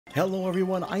Hello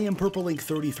everyone, I am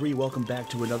PurpleLink33. Welcome back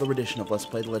to another edition of Let's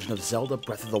Play The Legend of Zelda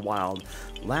Breath of the Wild.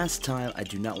 Last time, I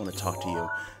do not want to talk to you.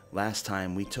 Last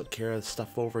time, we took care of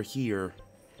stuff over here.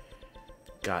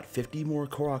 Got 50 more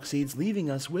Korok seeds,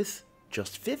 leaving us with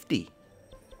just 50.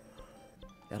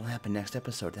 That'll happen next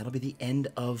episode. That'll be the end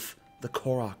of the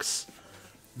Koroks.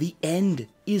 The end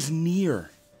is near.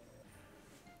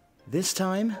 This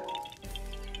time,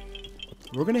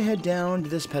 we're going to head down to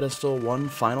this pedestal one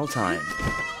final time.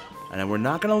 And then we're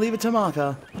not going to leave it to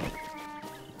Maka.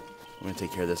 We're going to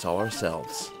take care of this all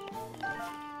ourselves.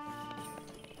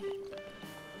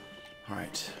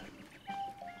 Alright.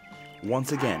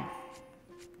 Once again,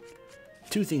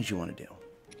 two things you want to do.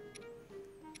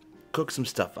 Cook some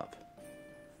stuff up.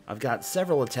 I've got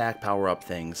several attack power-up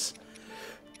things,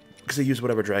 because I used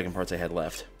whatever dragon parts I had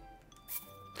left.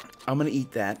 I'm going to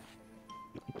eat that.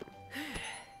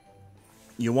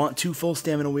 You want 2 full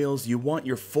stamina wheels. You want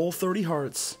your full 30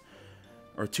 hearts.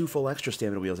 Or 2 full extra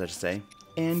stamina wheels, I should say.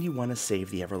 And you want to save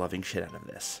the ever-loving shit out of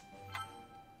this.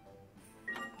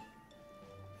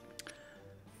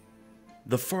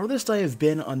 The farthest I have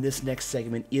been on this next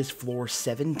segment is floor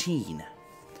 17.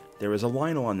 There is a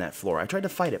Lionel on that floor. I tried to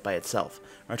fight it by itself.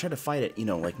 Or I tried to fight it, you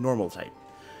know, like normal type.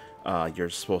 You're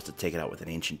supposed to take it out with an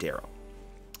ancient arrow.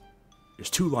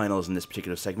 There's 2 Lionels in this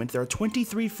particular segment. There are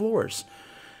 23 floors.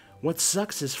 What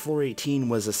sucks is floor 18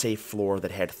 was a safe floor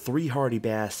that had 3 hardy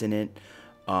bass in it.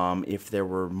 If there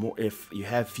were more, if you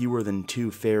have fewer than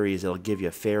 2 fairies, it'll give you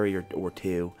a fairy or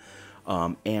 2,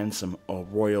 and some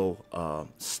royal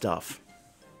stuff.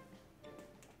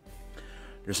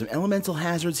 There's some elemental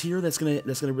hazards here that's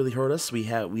gonna really hurt us.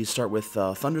 We start with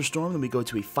thunderstorm, then we go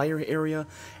to a fire area,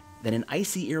 then an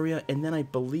icy area, and then I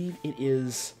believe it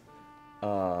is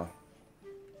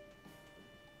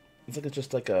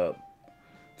it's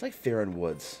like Farron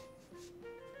Woods.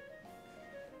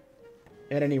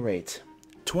 At any rate,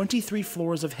 23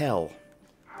 floors of hell.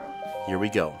 Here we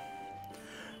go.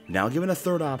 Now given a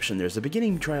third option, there's the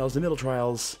beginning trials, the middle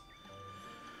trials,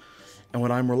 and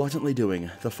what I'm reluctantly doing,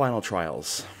 the final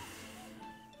trials.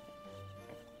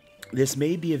 This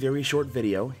may be a very short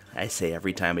video, I say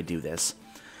every time I do this.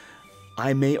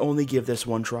 I may only give this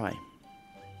one try.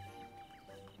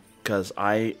 Because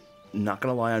not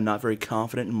gonna lie, I'm not very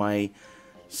confident in my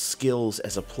skills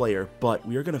as a player, but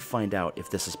we are going to find out if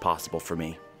this is possible for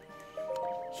me.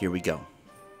 Here we go.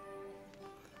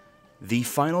 The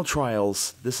final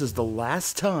trials. This is the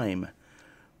last time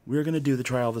we're going to do the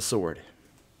trial of the sword.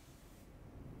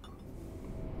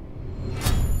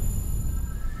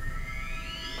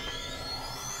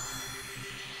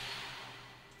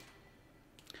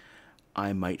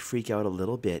 I might freak out a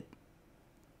little bit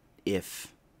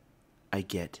if I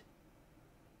get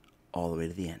all the way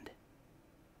to the end.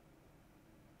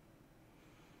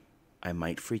 I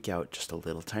might freak out just a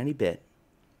little tiny bit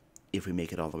if we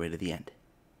make it all the way to the end.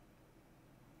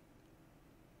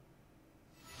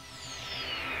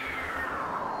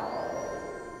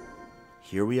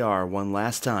 Here we are, one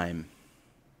last time.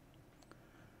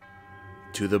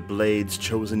 To the Blade's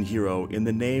chosen hero, in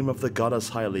the name of the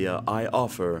goddess Hylia, I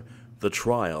offer the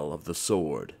trial of the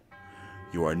sword.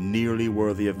 You are nearly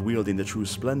worthy of wielding the true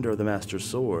splendor of the Master's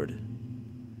sword.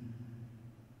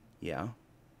 Yeah?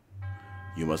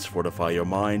 You must fortify your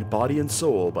mind, body, and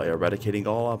soul by eradicating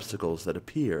all obstacles that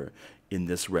appear in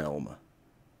this realm.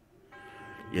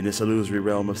 In this illusory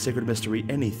realm of sacred mystery,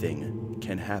 anything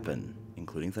can happen,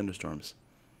 including thunderstorms.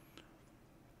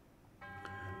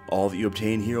 All that you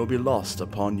obtain here will be lost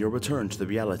upon your return to the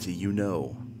reality you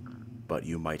know, but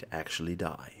you might actually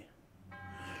die.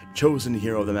 Chosen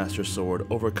hero of the Master Sword,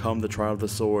 overcome the trial of the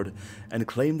sword, and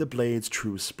claim the blade's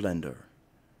true splendor.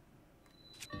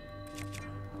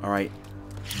 Alright.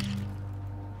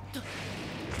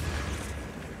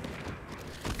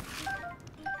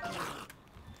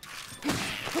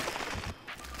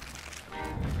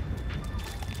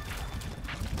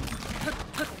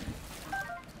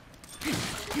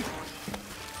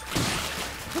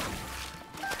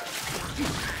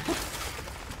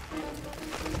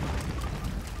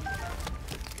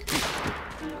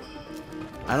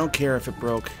 I don't care if it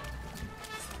broke.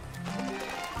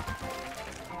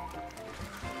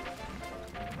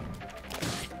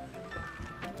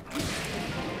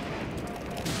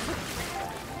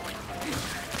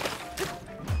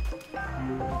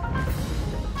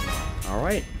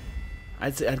 Alright.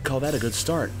 I'd call that a good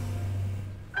start.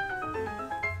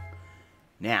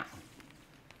 Now.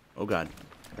 Oh god.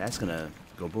 That's gonna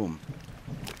go boom.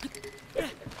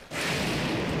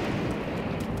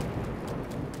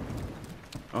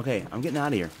 Okay, I'm getting out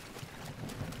of here.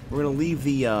 We're gonna leave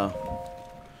the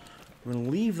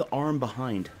arm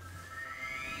behind.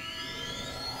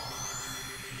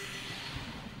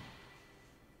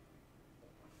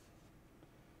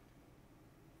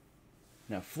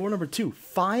 Now, floor number 2.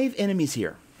 5 enemies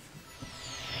here.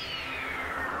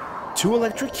 2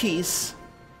 electric keys.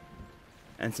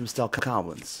 And some stealth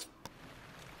goblins.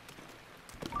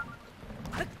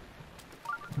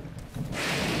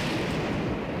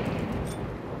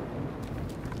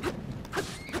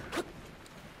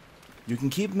 You can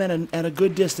keep them at a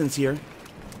good distance here.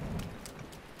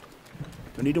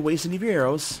 Don't need to waste any of your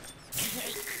arrows.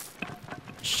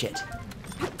 Shit.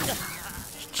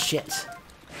 Shit.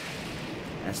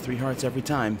 That's 3 hearts every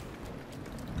time.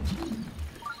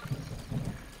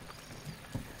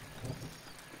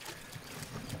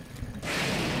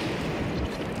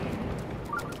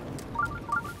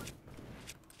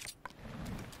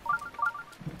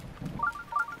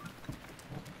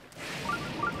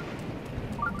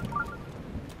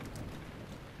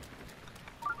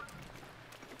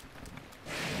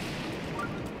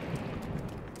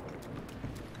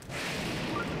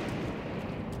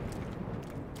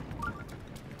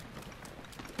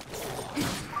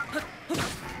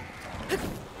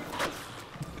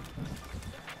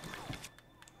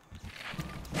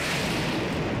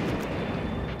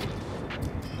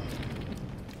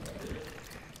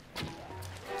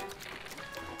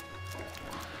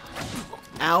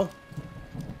 Ow.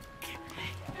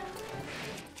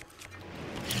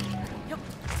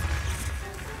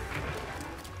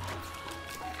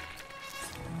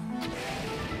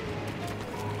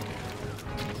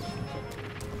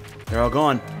 They're all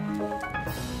gone.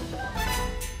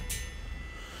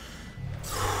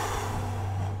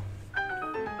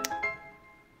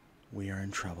 We are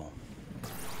in trouble.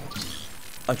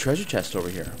 A treasure chest over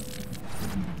here.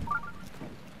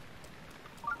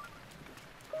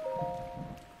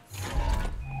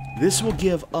 This will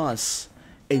give us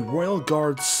a Royal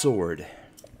Guard sword.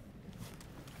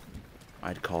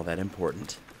 I'd call that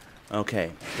important.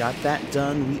 Okay, got that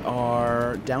done. We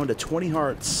are down to 20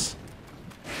 hearts.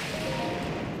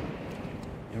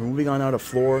 And we're moving on out of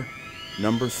floor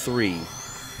number 3.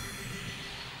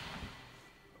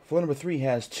 Floor number 3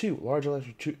 has 2 large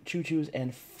electric choo-choos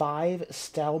and 5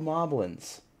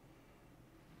 Stalmoblins.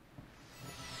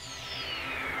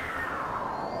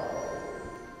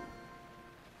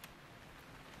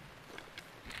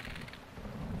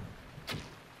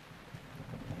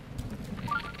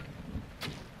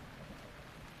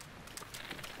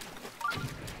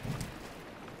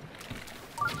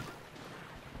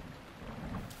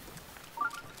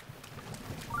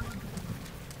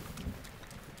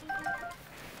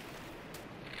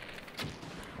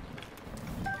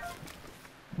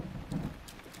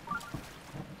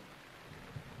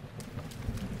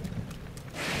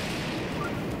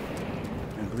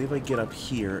 I believe I get up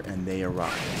here and they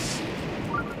arise.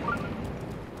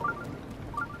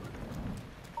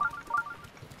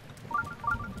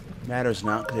 Matters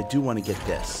not, because I do want to get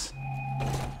this.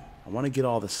 I want to get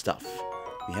all the stuff.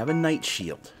 We have a night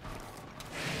shield.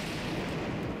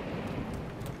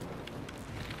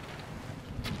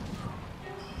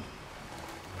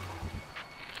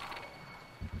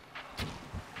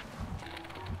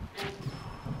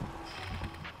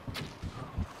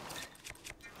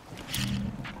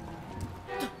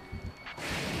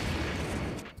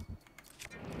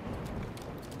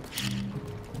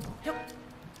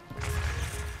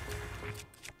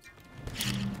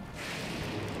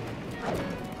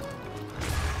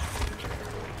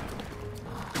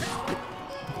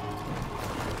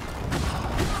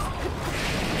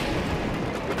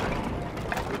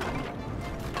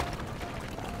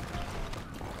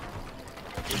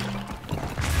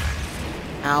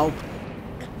 Ow.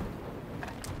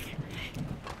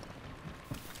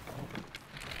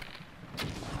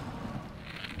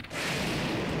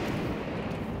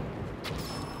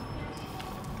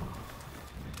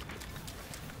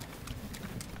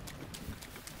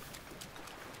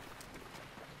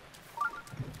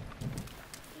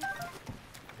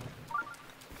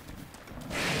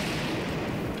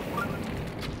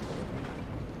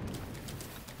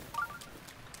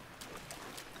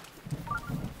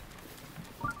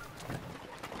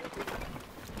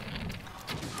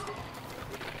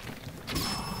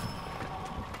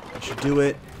 Should do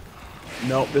it.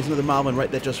 Nope, there's another moblin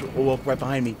right that just woke right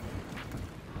behind me.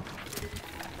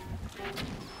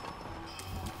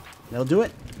 That'll do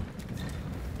it.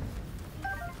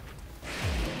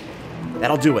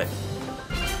 That'll do it.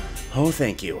 Oh,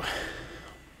 thank you.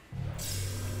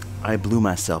 I blew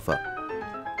myself up.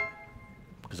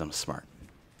 Because I'm smart.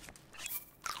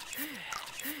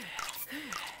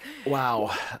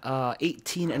 Wow.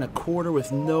 18 and a quarter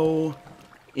with no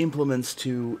implements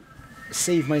to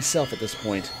save myself at this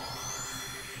point.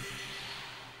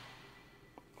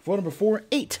 Floor number 4,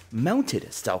 8 mounted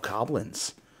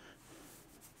Stalgoblins.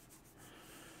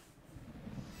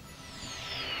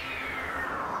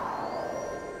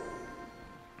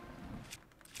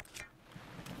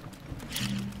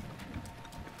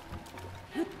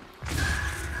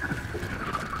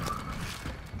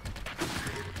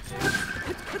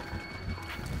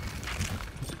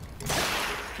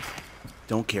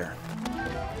 Don't care.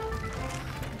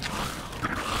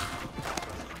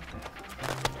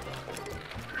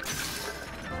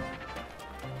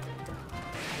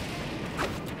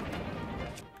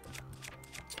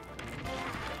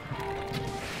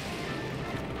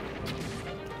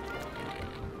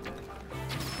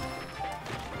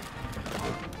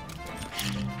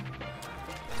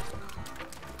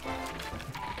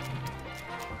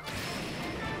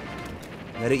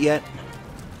 That it yet?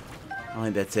 I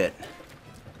think that's it.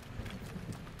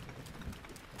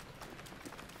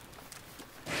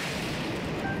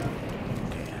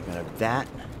 Okay, I got that.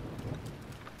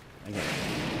 I got it.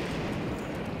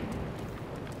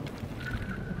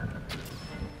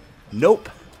 Nope.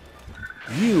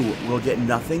 You will get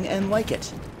nothing and like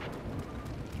it.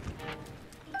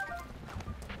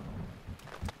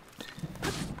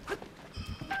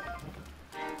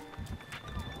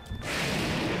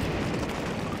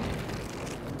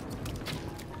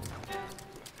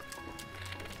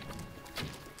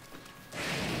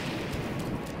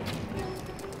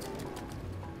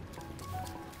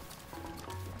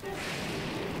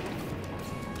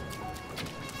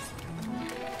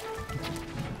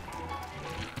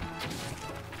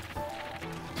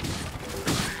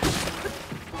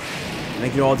 I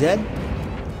think you're all dead.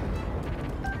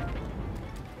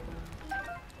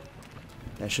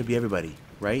 That should be everybody,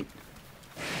 right?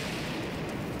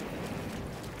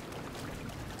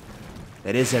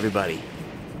 That is everybody.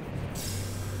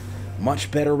 Much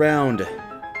better round.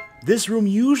 This room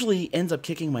usually ends up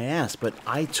kicking my ass, but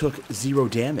I took 0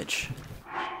 damage.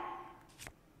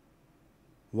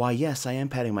 Why, yes, I am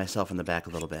patting myself in the back a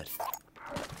little bit.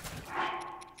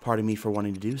 Pardon me for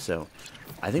wanting to do so.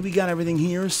 I think we got everything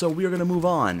here, so we are going to move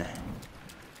on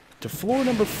to floor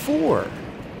number 4.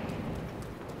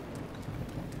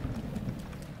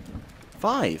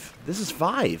 5. This is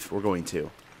 5 we're going to.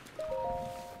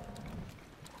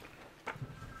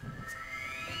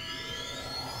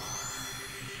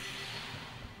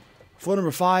 Floor number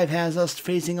 5 has us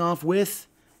facing off with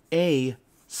a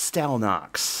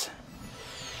Stalnox.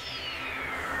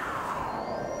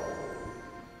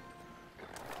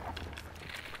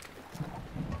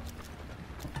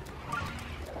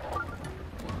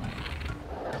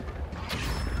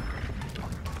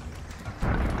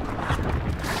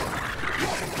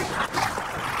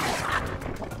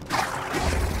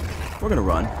 We're gonna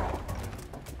run.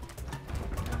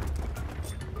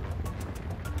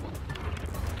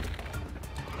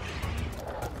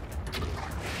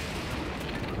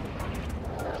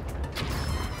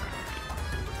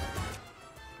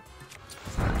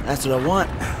 That's what I want.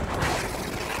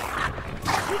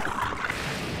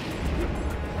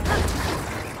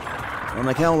 Run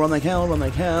like hell, run like hell, run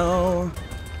like hell.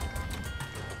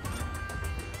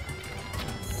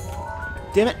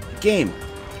 Damn it, game.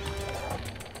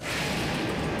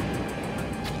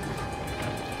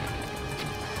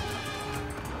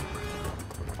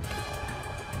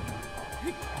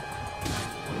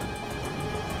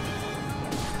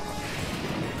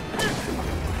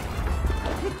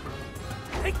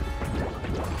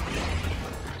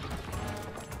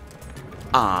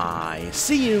 I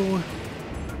see you.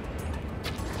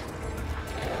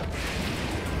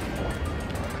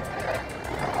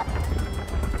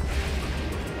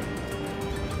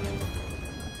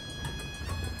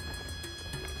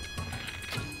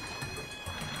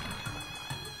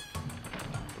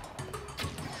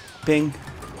 Ping.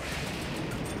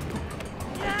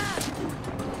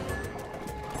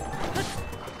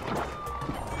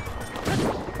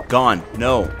 Gone.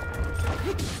 No.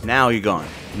 Now you're gone.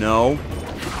 No.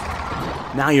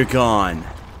 Now you're gone.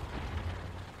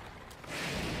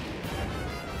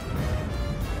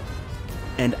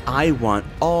 And I want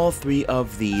all 3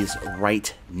 of these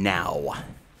right now.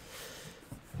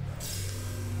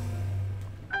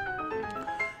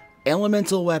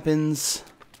 Elemental weapons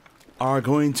are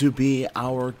going to be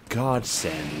our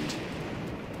godsend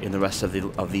in the rest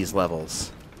of these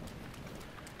levels.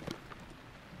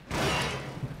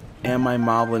 And my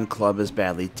Moblin Club is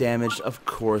badly damaged. Of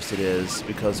course it is,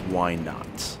 because why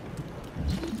not?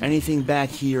 Anything back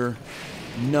here?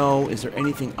 No. Is there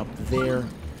anything up there?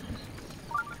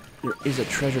 There is a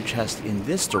treasure chest in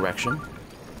this direction.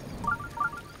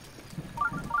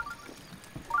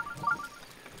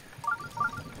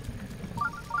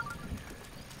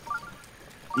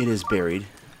 It is buried,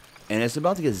 and it's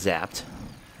about to get zapped.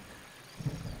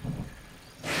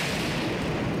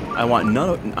 I want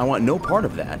no part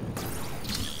of that.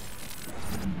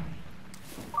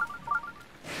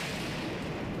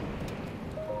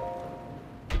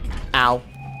 Ow.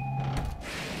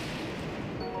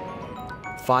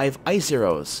 5 ice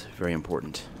arrows. Very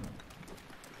important.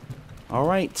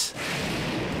 Alright.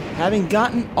 Having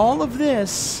gotten all of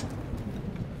this,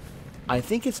 I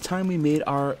think it's time we made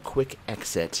our quick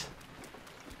exit.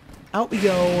 Out we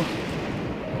go.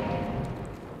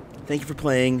 Thank you for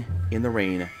playing in the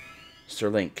rain, Sir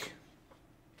Link.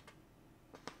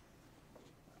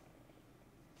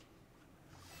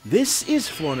 This is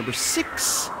floor number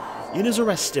 6. It is a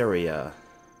rest area.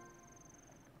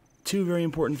 Two very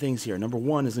important things here. Number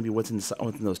 1 is going to be what's in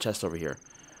those chests over here.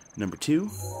 Number 2,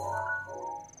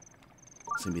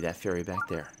 it's going to be that fairy back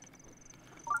there.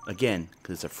 Again,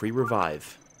 because it's a free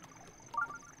revive.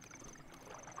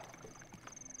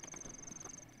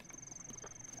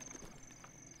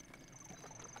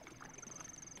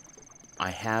 I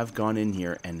have gone in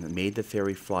here and made the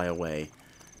fairy fly away.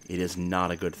 It is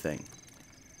not a good thing.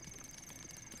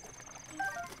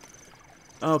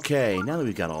 Okay, now that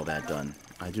we've got all that done,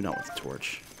 I do not want the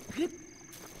torch.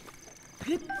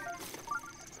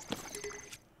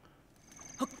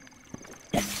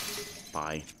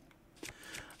 Bye.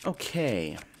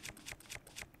 Okay.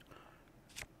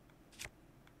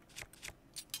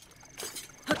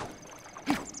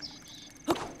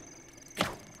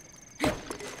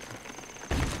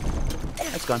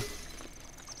 That's gone.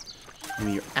 Give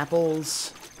me your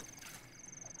apples.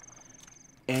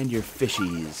 And your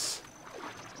fishies.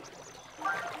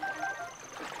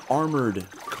 Armored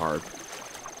carp.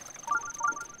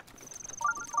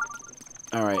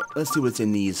 Alright, let's see what's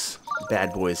in these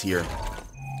bad boys here.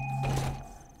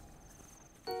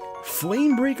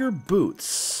 Flamebreaker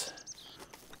boots.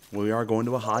 We are going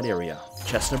to a hot area.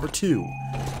 Chest number 2.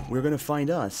 We're going to find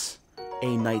us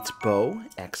a knight's bow.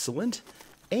 Excellent.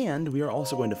 And we are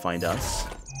also going to find us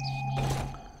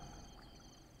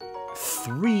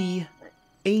 3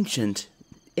 ancient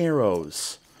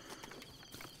arrows.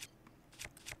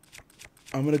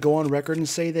 I'm going to go on record and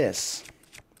say this.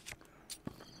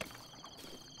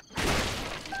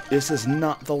 This is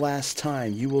not the last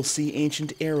time you will see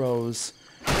ancient arrows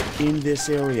in this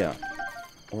area.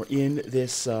 Or in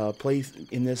this place,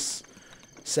 in this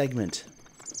segment.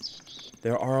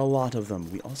 There are a lot of them.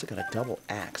 We also got a double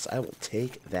axe. I will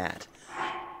take that.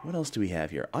 What else do we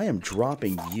have here? I am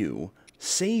dropping you.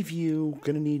 Save you.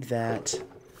 Gonna need that.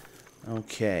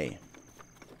 Okay.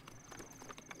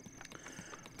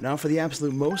 Now for the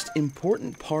absolute most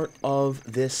important part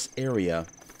of this area.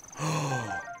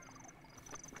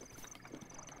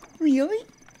 Really?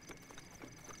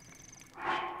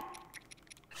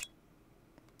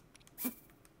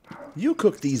 You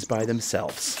cook these by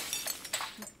themselves.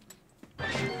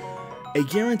 A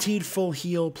guaranteed full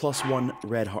heal plus 1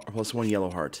 red heart, plus 1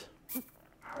 yellow heart.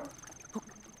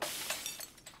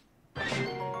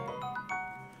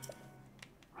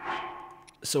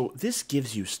 So this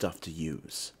gives you stuff to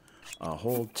use.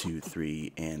 Hold 2,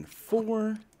 3, and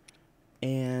 4.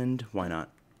 And why not?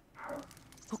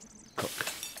 Cook.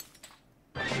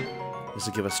 This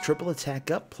will give us triple attack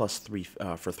up plus 3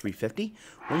 for 350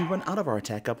 when we run out of our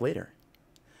attack up later.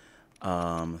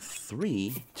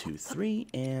 3, 2, 3,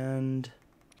 and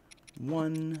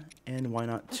 1, and why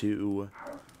not 2?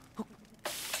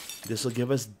 This will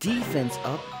give us defense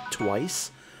up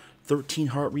twice. 13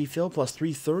 heart refill plus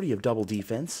 330 of double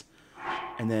defense.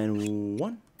 And then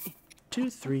 1, 2,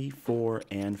 3, 4,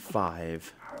 and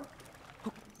 5.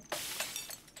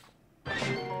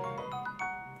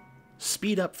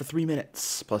 Speed up for 3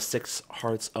 minutes plus 6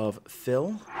 hearts of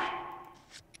fill.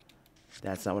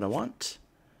 That's not what I want.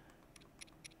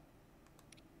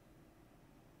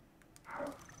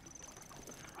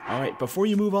 Alright, before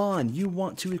you move on, you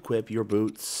want to equip your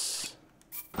boots.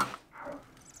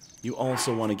 You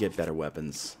also want to get better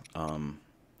weapons. I'm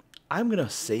going to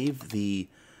save the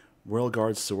Royal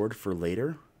Guard sword for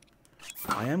later.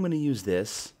 I am going to use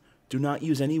this. Do not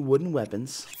use any wooden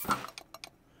weapons.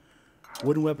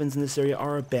 Wooden weapons in this area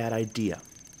are a bad idea.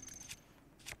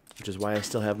 Which is why I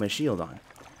still have my shield on.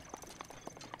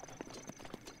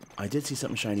 I did see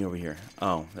something shiny over here.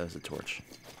 Oh, that was a torch.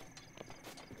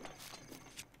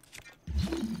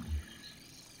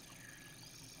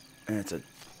 And it's a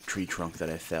tree trunk that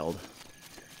I felled.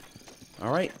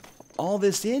 Alright, all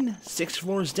this in, 6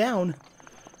 floors down,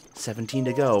 17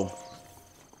 to go.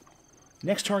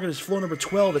 Next target is floor number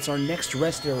 12. It's our next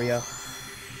rest area.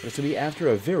 But it's going to be after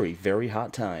a very, very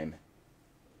hot time.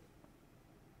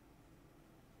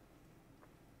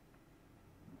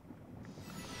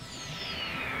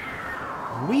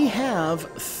 We have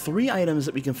 3 items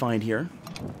that we can find here.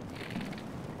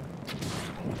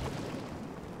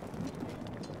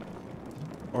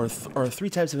 Or 3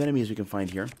 types of enemies we can find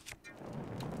here.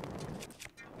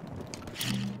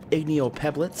 Igneo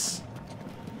Peblets.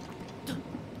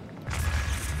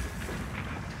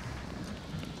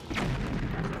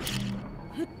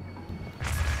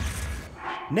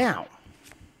 Now,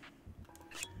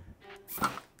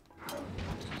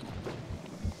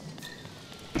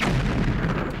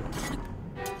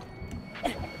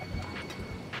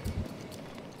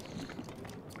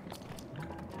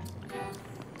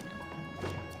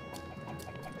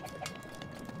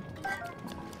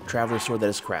 Traveler's Sword, that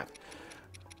is crap.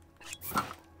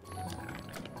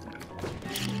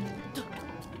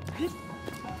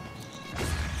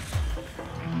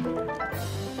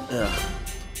 Ugh.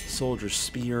 Soldier's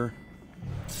Spear.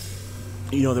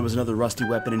 You know, there was another rusty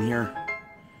weapon in here.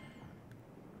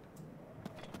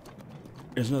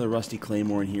 There's another rusty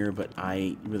claymore in here, but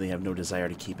I really have no desire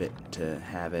to keep it, to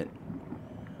have it.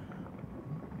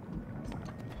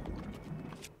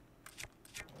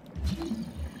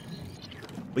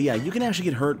 But yeah, you can actually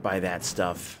get hurt by that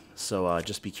stuff, so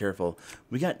just be careful.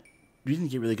 We didn't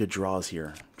get really good draws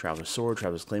here. Traveler's Sword,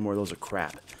 Traveler's Claymore, those are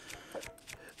crap.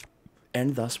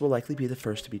 And thus will likely be the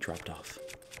first to be dropped off.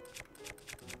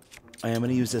 I am going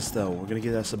to use this, though. We're going to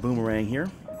get us a boomerang here.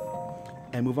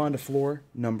 And move on to floor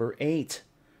number 8.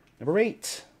 Number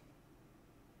 8.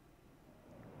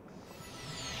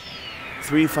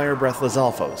 3 Fire Breath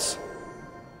Lizalfos.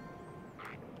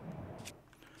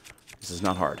 This is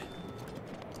not hard.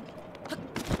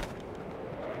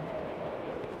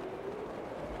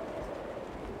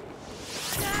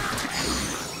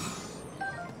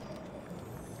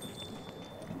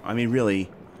 I mean, really,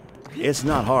 it's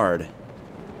not hard.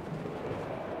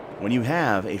 When you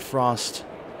have a frost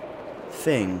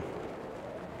thing,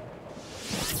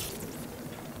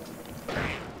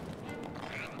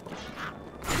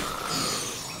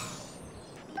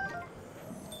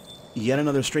 yet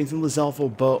another strengthened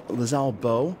Lizal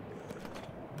bow.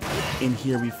 In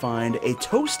here we find a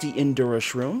toasty Endura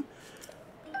shroom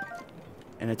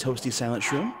and a toasty silent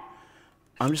shroom.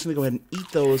 I'm just going to go ahead and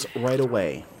eat those right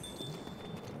away.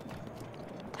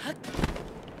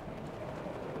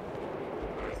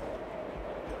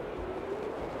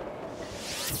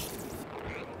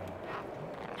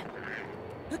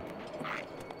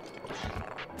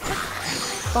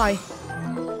 Bye.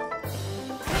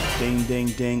 Ding, ding,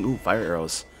 ding. Ooh, fire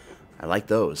arrows. I like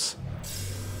those.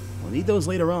 We'll need those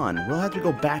later on. We'll have to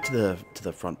go back to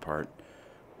the front part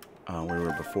where we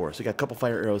were before. So we got a couple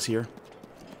fire arrows here.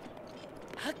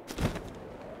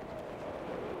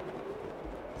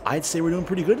 I'd say we're doing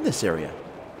pretty good in this area.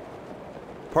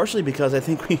 Partially because I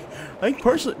think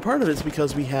part of it's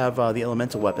because we have the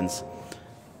elemental weapons.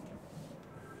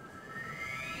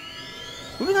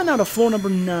 Moving on now to floor number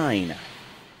 9.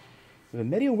 We have a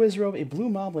Medio Wizrobe, a Blue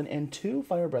Moblin, and 2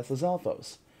 Fire Breath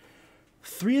Lizalfos.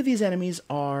 3 of these enemies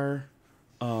are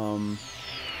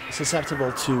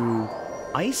susceptible to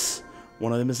ice.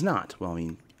 One of them is not. Well, I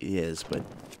mean, it is, but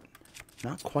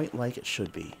not quite like it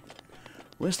should be.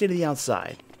 We're going to stay to the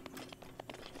outside.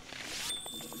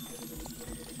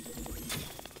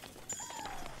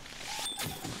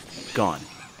 Gone.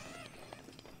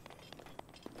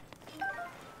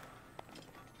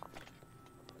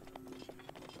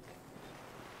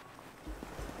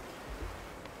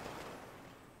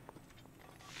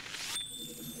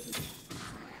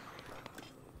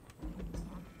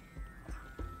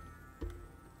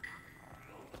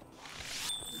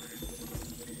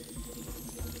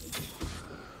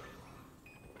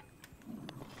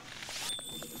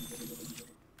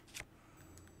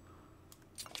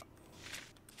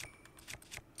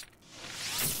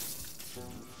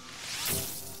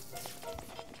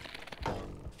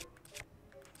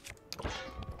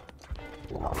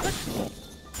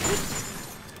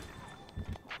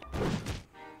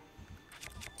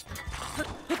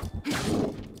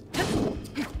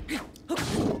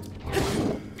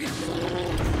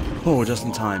 Oh, just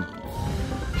in time.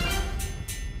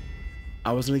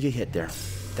 I was going to get hit there.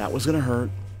 That was going to hurt.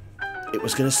 It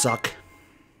was going to suck.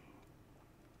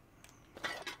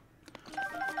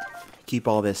 Keep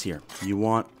all this here. You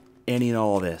want any and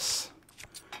all of this.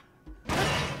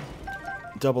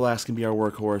 Double Axe can be our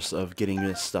workhorse of getting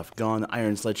this stuff gone. The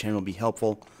Iron Sledgehammer will be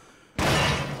helpful.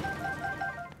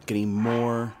 Getting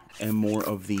more and more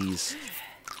of these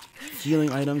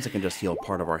healing items that can just heal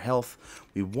part of our health.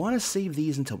 We want to save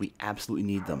these until we absolutely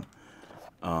need them.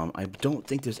 I don't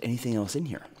think there's anything else in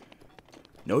here.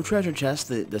 No treasure chest.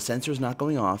 The sensor's not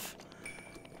going off.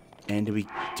 And did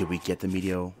we get the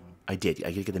Meteor? I did.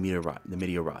 I did get the Meteor rod. The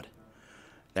Meteor rod.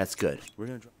 That's good. We're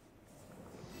gonna drop.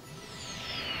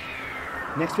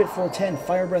 Next bit, floor 10.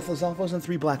 Fire Breath Lizalfos and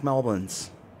 3 Black Moblins.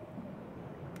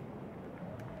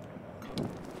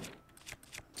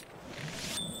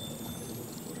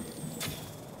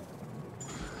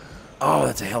 Oh,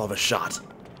 that's a hell of a shot.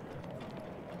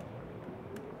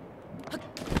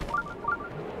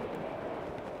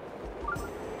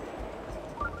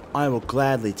 I will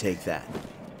gladly take that.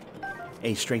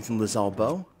 A strengthened Lizal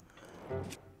bow.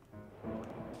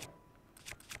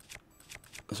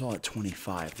 It's all at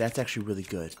 25. That's actually really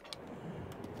good.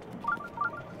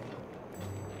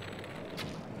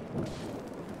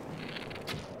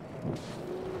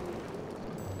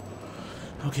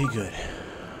 Okay, good.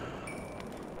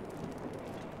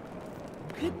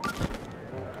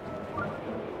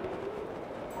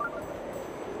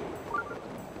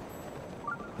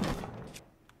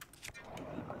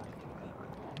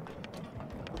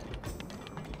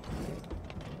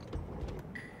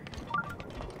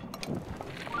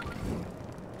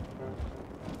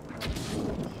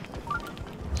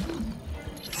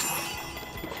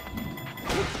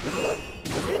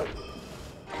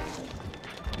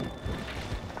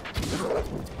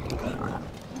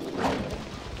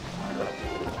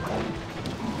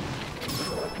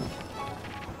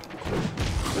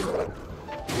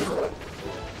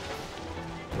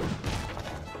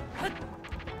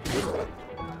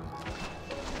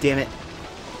 Damn it.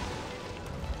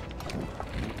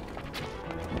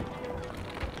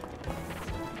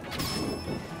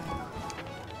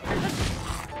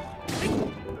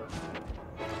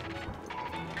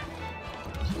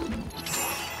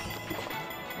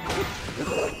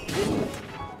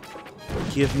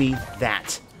 Give me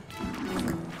that.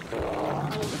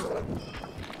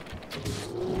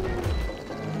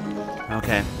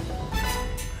 Okay.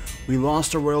 We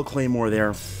lost a Royal Claymore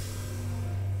there.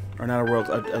 Or not a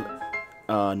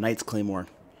Royal... Knight's Claymore.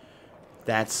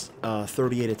 That's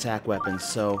 38 attack weapons,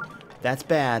 so that's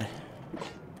bad.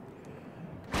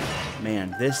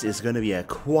 Man, this is going to be a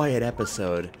quiet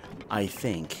episode, I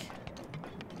think.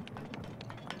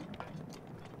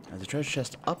 Is the treasure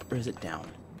chest up or is it down?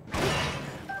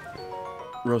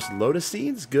 Roasted lotus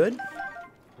seeds, good.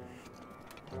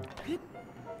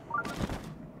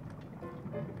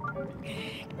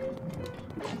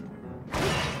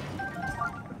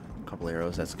 Couple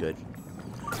arrows, that's good.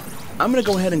 I'm going to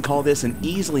go ahead and call this an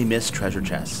easily missed treasure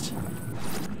chest.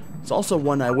 It's also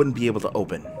one I wouldn't be able to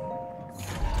open.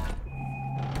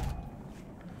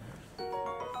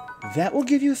 That will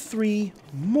give you 3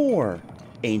 more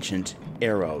ancient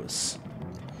arrows.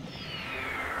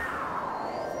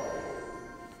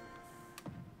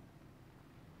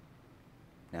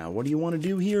 Now, what do you want to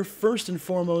do here? First and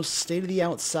foremost, stay to the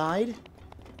outside.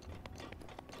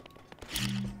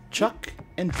 Chuck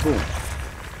and boom.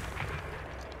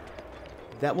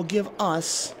 That will give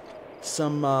us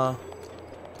some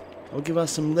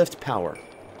lift power.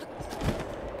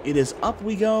 It is up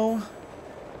we go.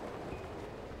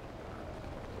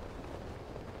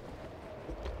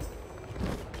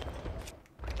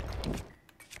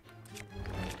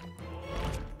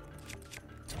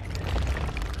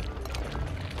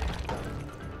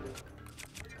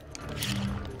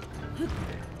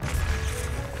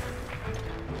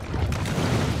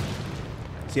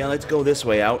 So yeah, let's go this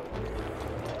way out.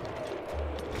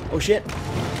 Oh shit.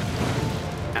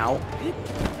 Ow.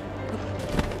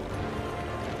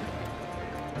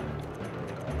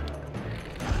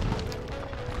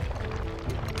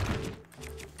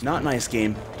 Not nice,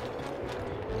 game.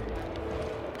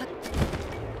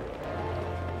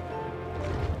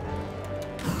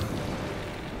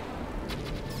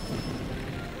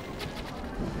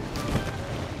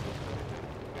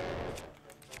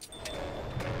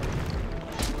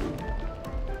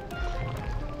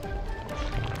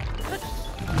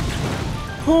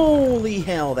 Holy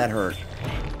hell, that hurt.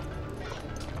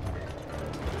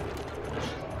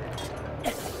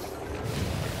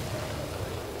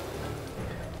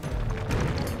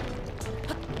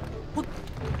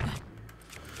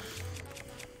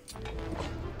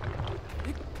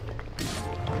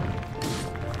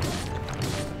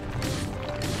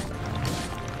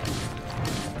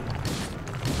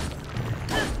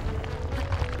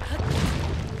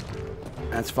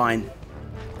 That's fine.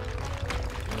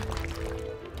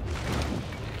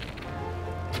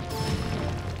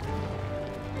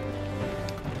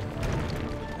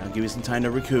 Give me some time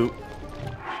to recoup.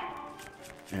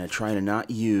 And I try to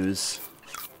not use...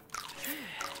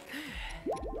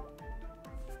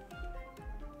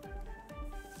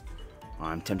 Oh,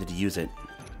 I'm tempted to use it.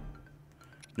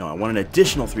 No, I want an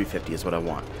additional 350 is what I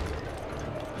want.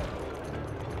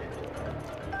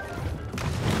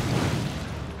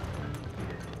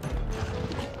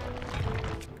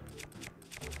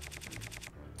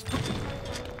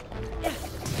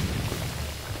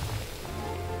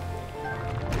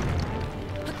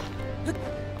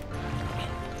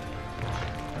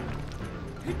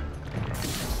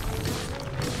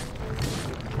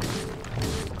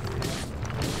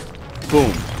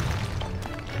 Boom.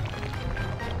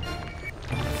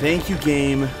 Thank you,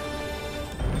 game.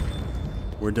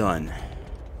 We're done.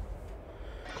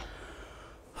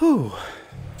 Whew.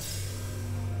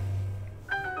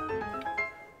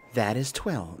 That is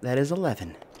 12. That is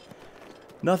 11.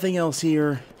 Nothing else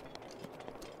here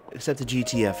except the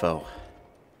GTFO.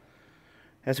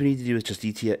 That's what we need to do is just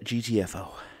GTFO.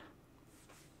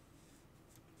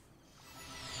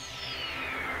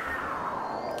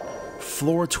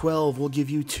 Floor 12 will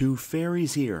give you 2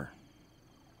 fairies here.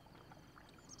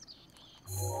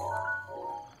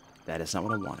 That is not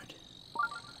what I wanted.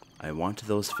 I want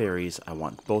those fairies. I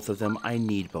want both of them. I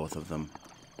need both of them.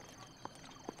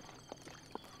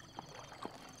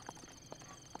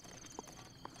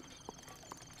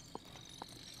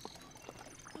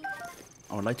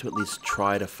 I would like to at least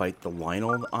try to fight the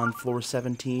Lionel on floor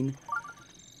 17.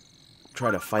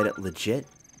 Try to fight it legit.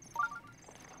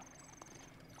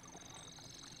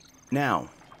 Now,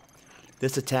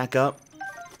 this attack up,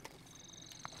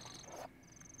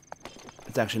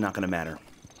 it's actually not going to matter.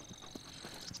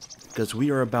 Because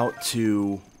we are about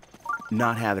to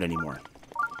not have it anymore.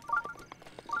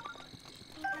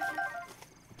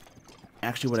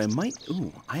 Actually, what I might...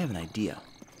 Ooh, I have an idea.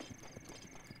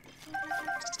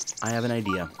 I have an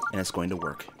idea, and it's going to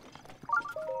work.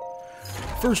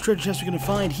 First treasure chest we're going to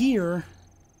find here,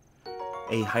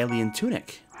 a Hylian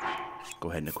tunic.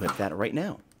 Go ahead and equip that right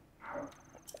now.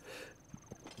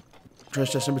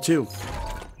 Treasure chest number 2.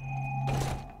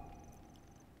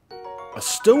 A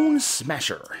stone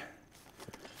smasher.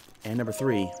 And number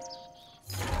 3.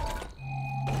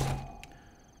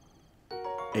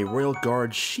 A royal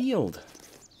guard shield.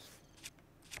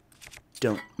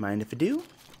 Don't mind if I do.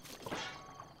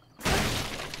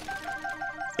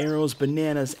 Arrows,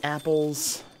 bananas,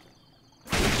 apples.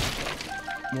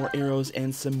 More arrows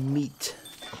and some meat.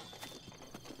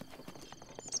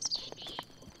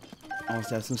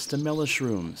 Also have some stamella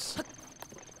shrooms.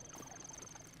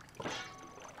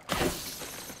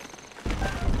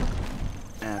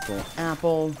 Apple,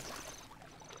 apple.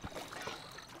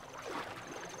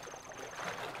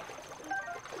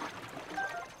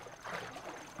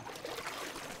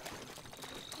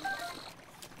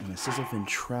 And a sizzlefin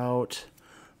trout.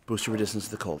 Booster resistance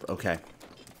to the cold. Okay.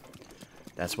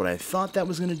 That's what I thought that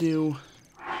was going to do.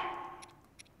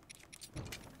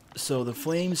 So the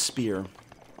flame spear.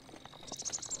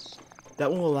 That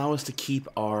will allow us to keep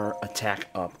our attack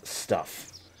up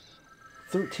stuff.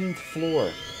 13th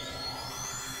floor.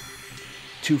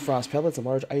 2 frost pellets, a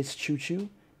large ice choo-choo,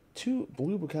 2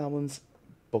 blue bokoblins,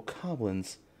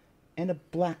 and a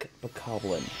black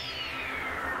bokoblin.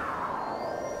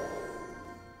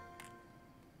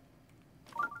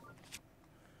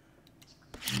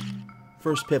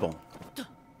 First pibble.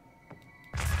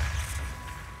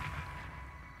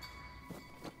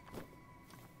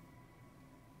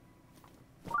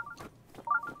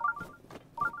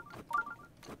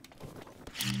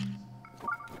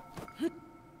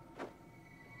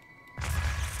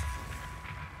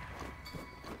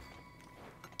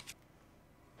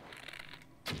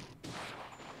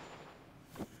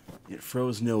 It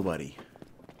froze nobody.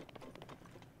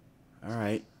 All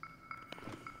right.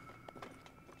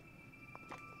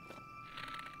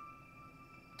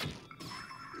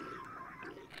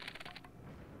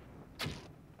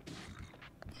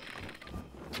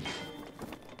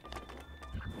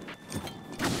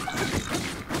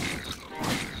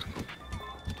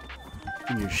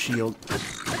 And your shield.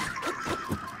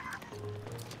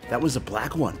 That was a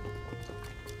black one.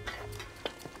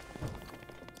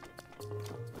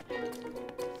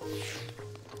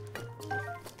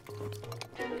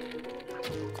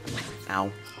 Ow.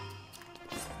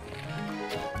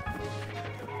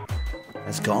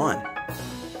 That's gone.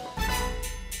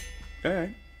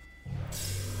 Alright.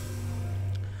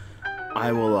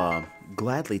 I will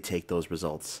gladly take those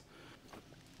results.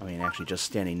 I mean, actually, just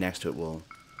standing next to it will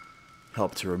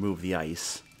help to remove the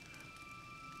ice.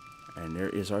 And there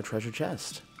is our treasure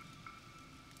chest.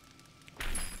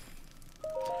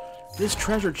 This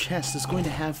treasure chest is going to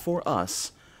have for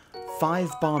us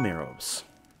 5 bomb arrows.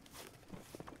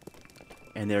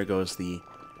 And there goes the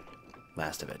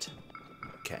last of it.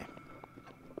 Okay.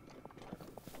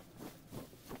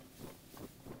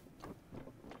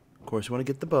 Of course, we want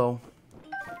to get the bow.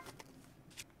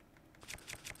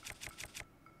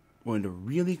 I'm going to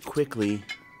really quickly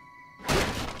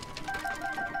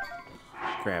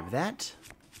grab that.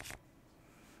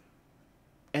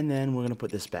 And then we're going to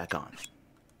put this back on.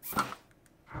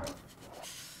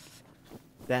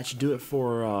 That should do it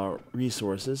for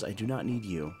resources. I do not need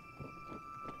you.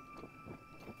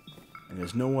 And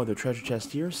there's no other treasure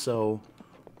chest here, so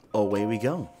away we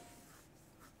go.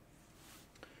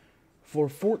 For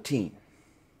 14.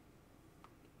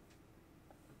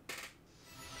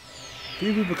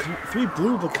 Three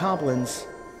blue bokoblins,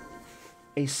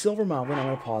 a silver moblin, I'm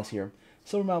going to pause here,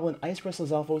 silver moblin, ice breathless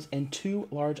alphos, and 2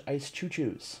 large ice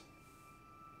choo-choos.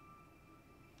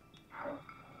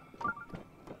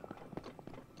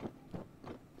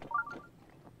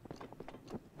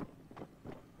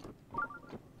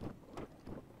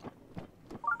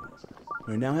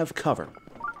 We now have cover.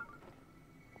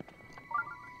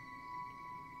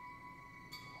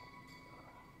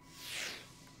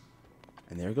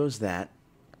 And there goes that.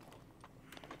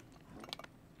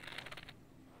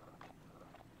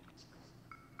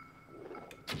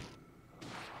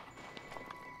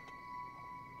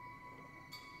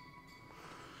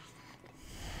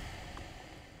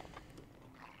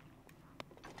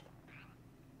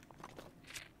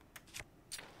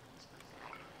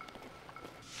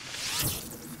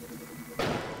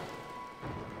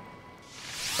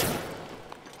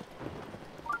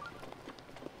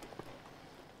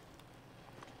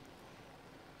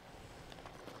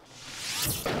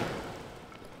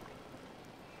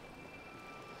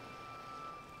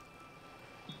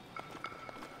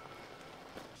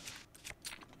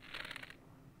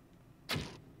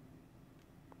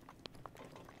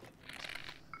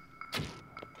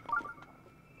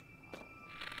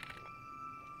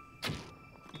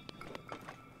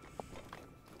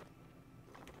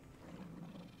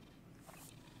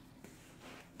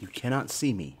 You cannot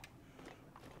see me.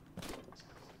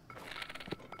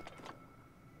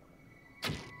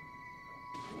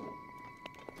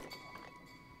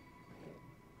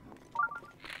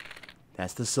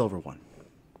 That's the silver one.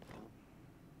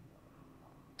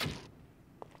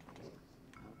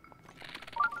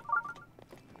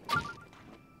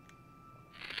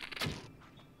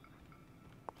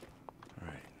 All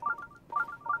right.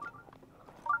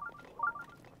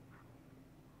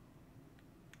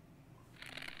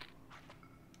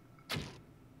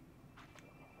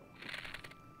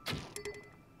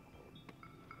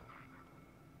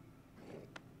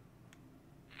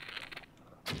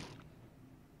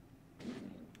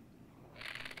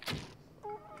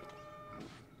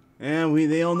 And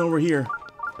they all know we're here.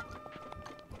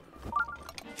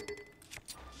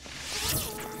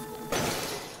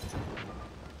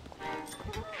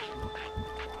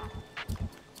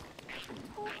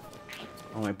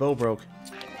 Oh, my bow broke.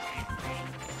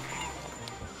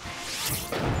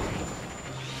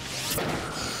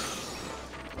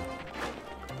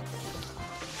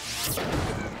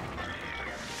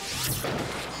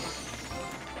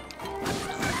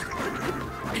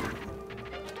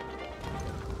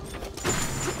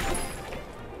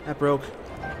 That broke.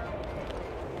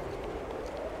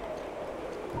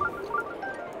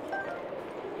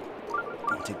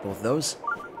 I'll take both of those.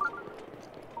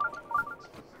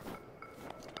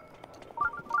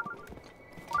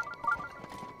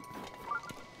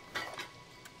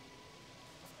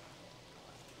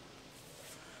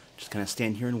 Just kind of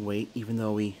stand here and wait, even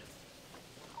though I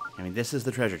mean, this is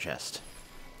the treasure chest.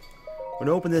 We're going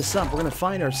to open this up. We're going to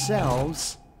find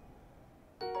ourselves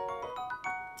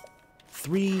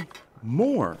 3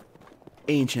 more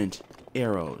ancient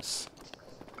arrows.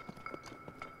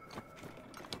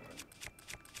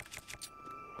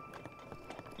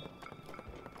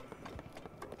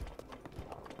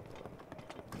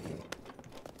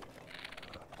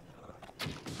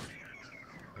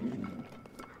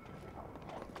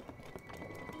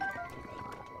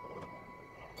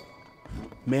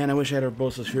 Man, I wish I had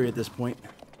Urbosa's Fury at this point.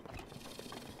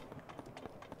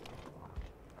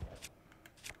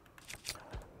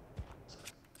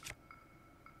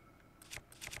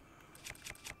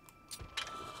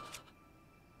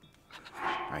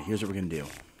 Alright, here's what we're going to do.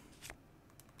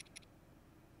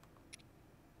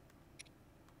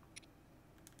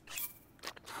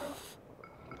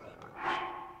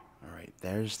 Alright,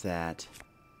 there's that.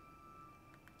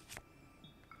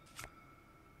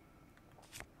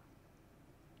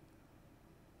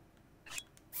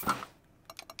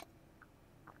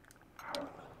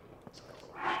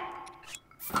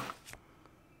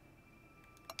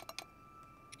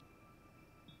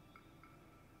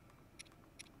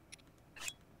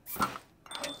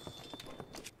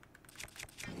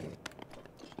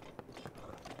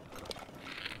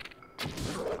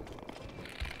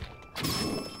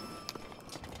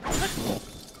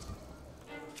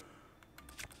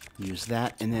 Use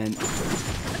that, and then...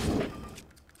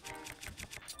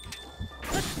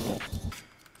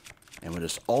 and we'll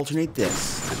just alternate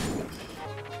this.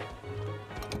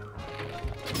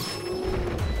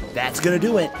 That's gonna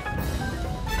do it!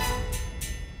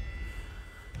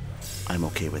 I'm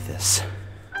okay with this.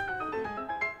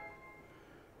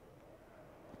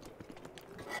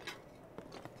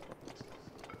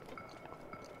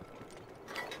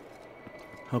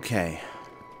 Okay.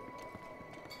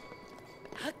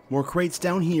 More crates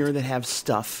down here that have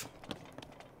stuff.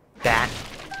 That.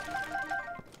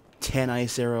 10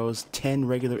 ice arrows, 10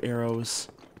 regular arrows.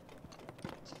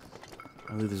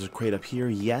 I believe there's a crate up here.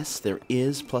 Yes, there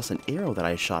is, plus an arrow that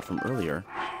I shot from earlier.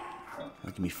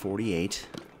 That can be 48.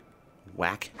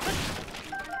 Whack.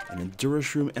 An Endura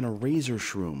Shroom and a Razor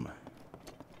Shroom.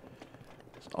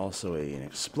 There's also an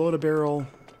Exploda Barrel.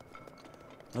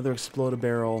 Another Exploda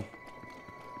Barrel.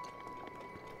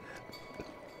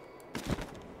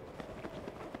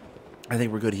 I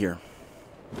think we're good here.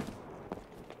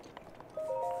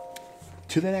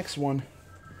 To the next one.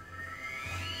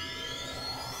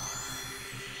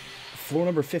 Floor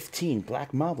number 15,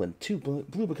 Black Moblin, 2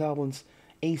 blue bokoblins,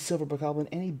 a silver bokoblin,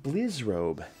 and a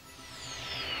Blizzrobe.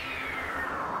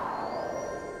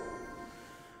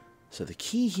 So the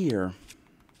key here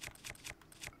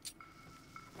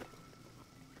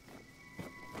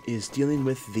is dealing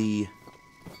with the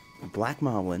Black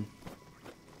Moblin,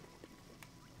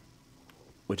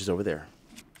 which is over there.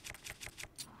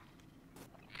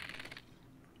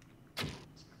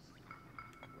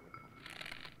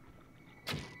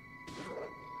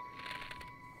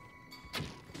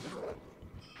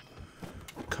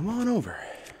 Come on over.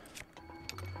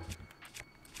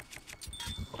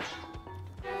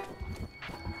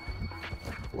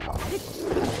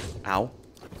 Ow.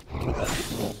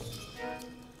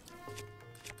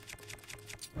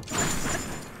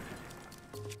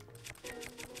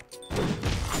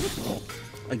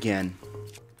 Again,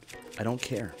 I don't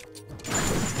care.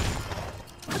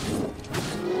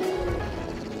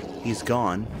 He's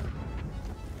gone.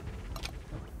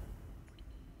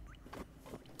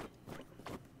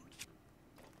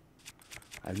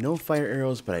 I have no fire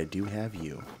arrows, but I do have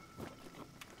you.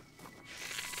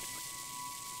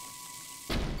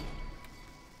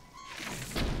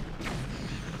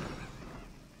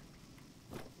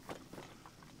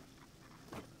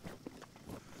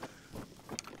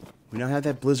 We now have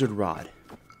that Blizzard Rod.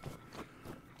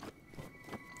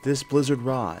 This Blizzard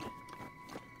Rod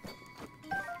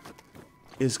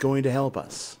is going to help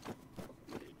us.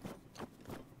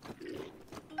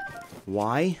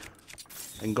 Why?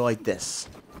 I can go like this.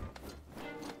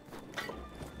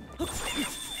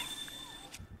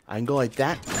 I can go like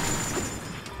that.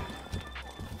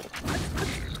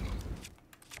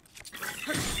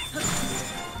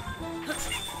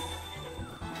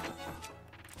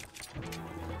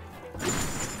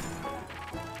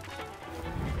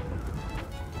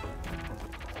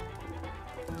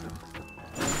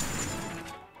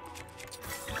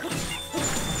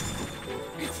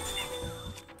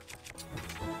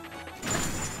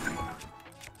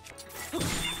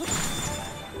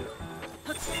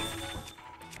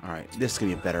 Alright, this is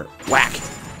gonna be better. Whack!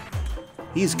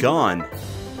 He's gone.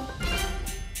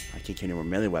 I can't carry any more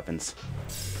melee weapons.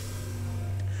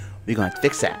 We're gonna have to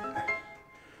fix that.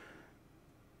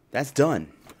 That's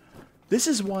done. This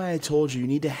is why I told you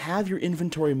need to have your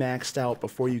inventory maxed out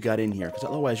before you got in here, because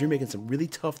otherwise you're making some really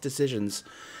tough decisions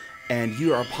and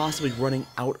you are possibly running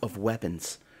out of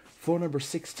weapons. Floor number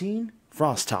 16,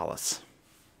 Frost Talus.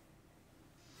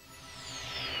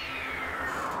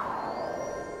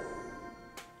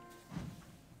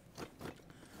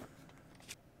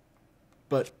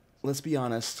 But let's be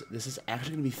honest, this is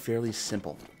actually going to be fairly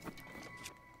simple.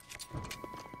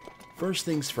 First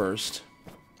things first,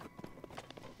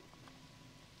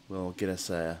 we'll get us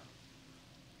a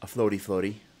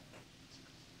floaty.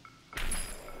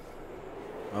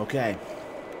 Okay.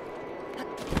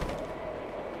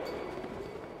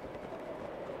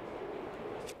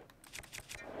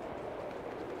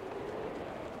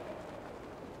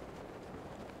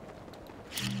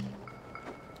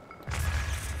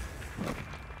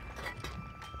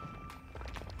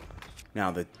 Now,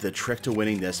 the trick to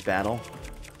winning this battle,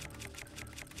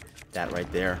 that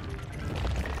right there.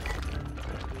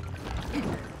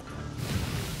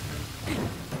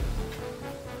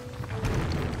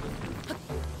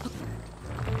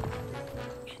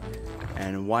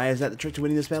 And why is that the trick to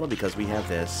winning this battle? Because we have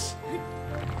this.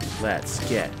 Let's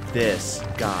get this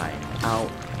guy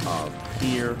out of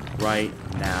here right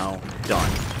now.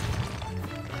 Done.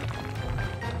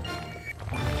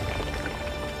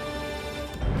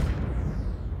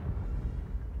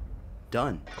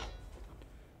 Done.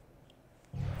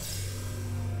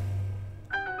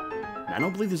 I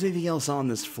don't believe there's anything else on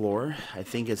this floor. I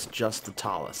think it's just the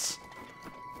Talus.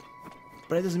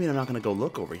 But it doesn't mean I'm not going to go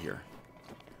look over here.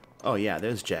 Oh yeah,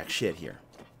 there's jack shit here.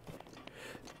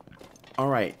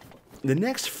 Alright. The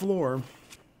next floor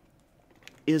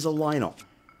is a Lionel.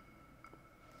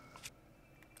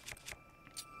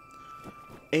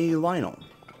 A Lionel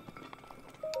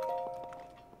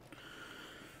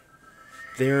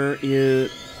There's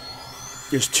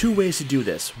two ways to do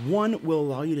this. One will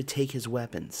allow you to take his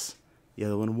weapons. The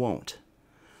other one won't.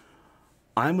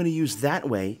 I'm going to use that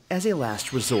way as a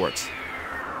last resort.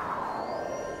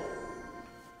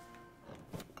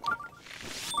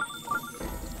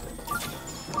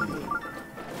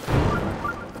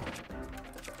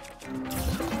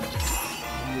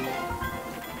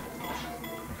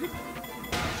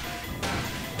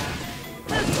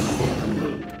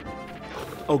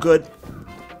 Oh, good.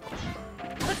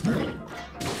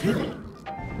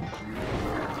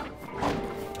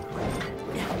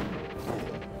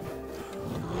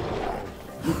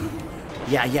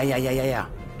 Yeah.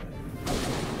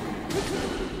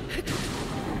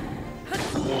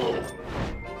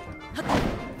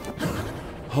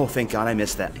 Oh, thank God I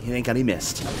missed that. Thank God he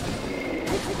missed.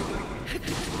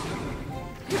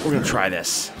 We're gonna try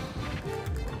this.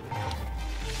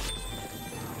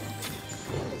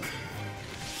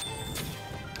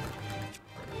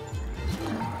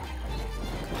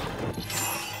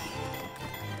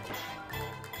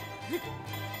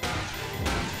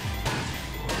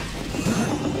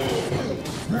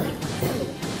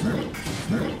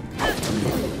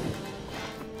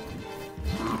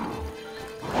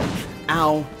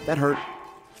 Ow, that hurt.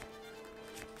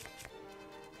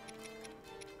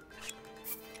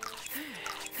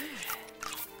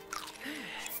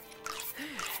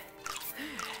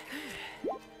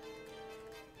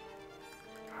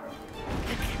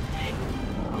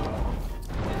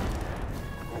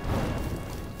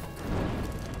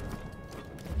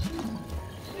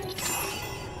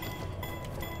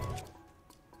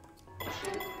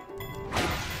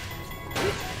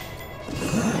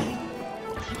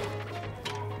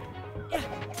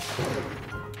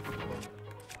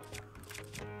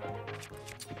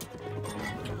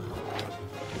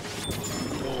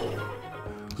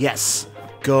 Yes,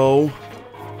 go.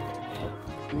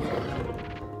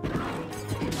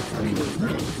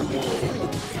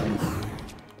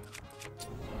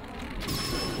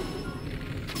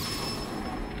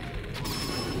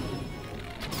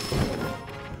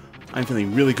 I'm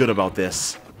feeling really good about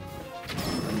this.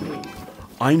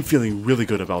 I'm feeling really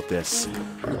good about this.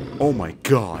 Oh my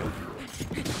God.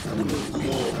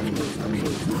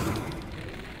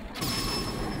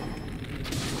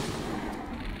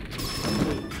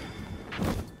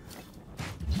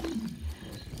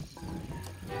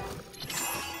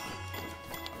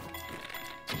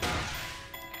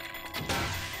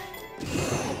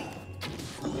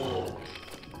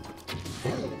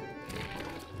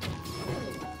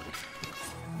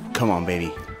 Come on,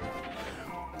 baby.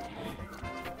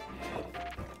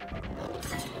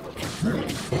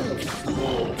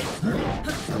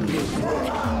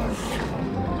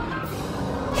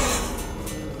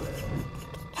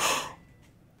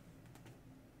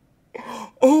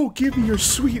 Oh, give me your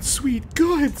sweet, sweet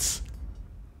goods!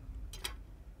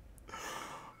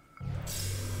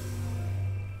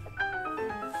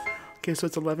 Okay, so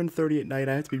it's 11:30 at night.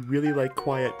 I have to be really, like,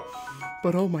 quiet.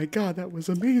 But oh my God, that was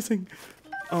amazing.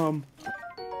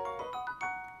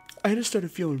 I just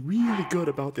started feeling really good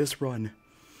about this run.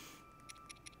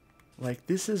 Like,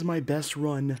 this is my best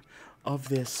run of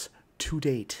this to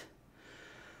date.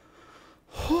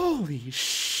 Holy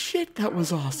shit, that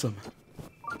was awesome.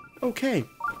 Okay.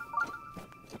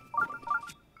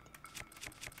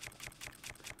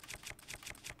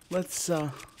 Let's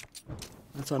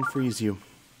unfreeze you.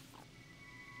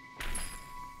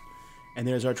 And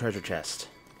there's our treasure chest.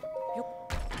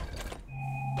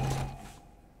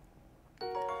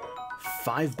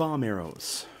 5 bomb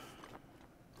arrows.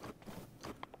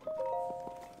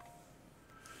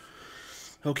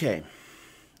 Okay,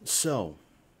 so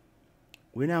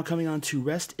we're now coming on to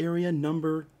rest area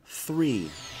number 3.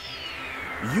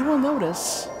 You will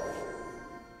notice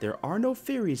there are no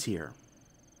fairies here.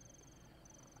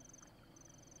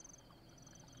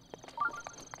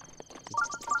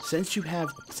 Since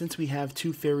we have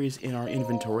 2 fairies in our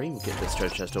inventory, we'll get this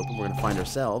treasure chest open. We're gonna find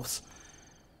ourselves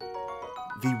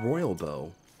the royal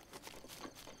bow,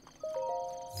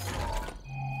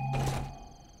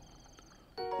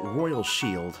 royal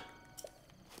shield,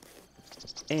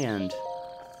 and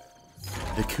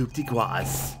the coup de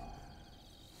grace,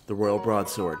 the royal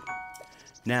broadsword.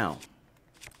 Now,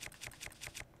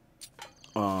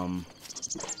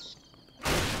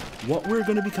 what we're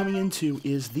going to be coming into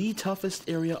is the toughest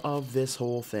area of this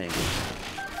whole thing,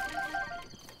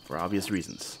 for obvious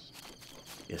reasons.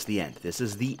 It's the end. This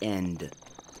is the end.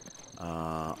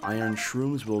 Iron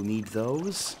shrooms, we'll need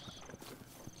those.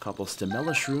 A couple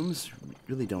stamella shrooms,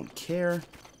 really don't care.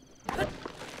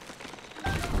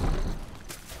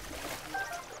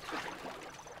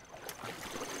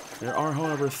 There are,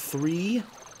 however, 3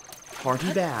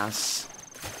 hardy bass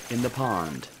in the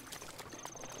pond.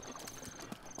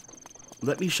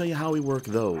 Let me show you how we work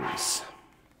those.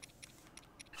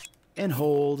 And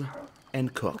hold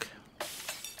and cook.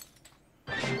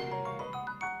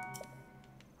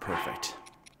 Perfect.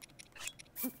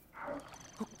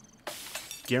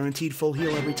 Guaranteed full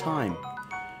heal every time.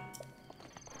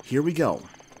 Here we go.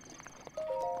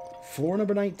 Floor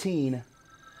number 19.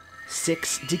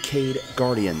 6 Decayed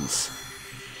Guardians.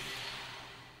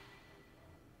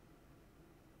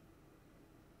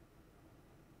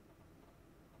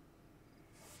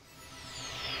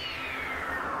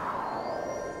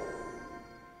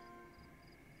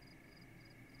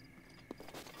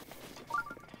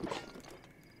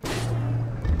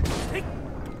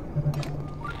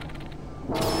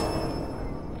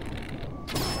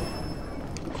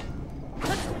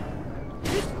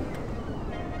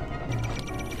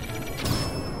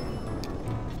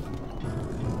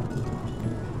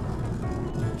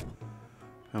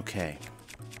 Okay.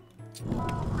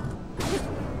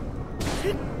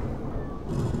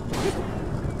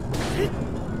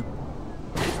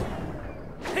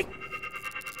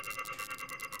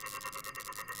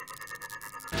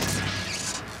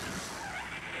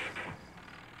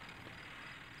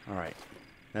 Alright.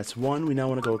 That's one. We now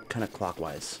want to go kind of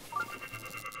clockwise.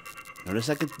 Notice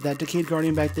that Decayed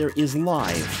Guardian back there is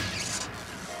live.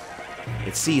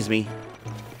 It sees me.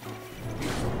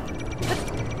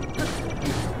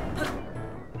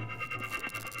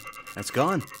 That's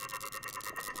gone.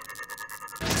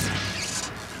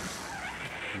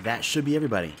 That should be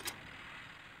everybody.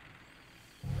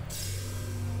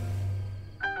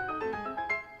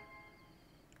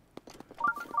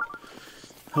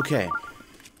 Okay.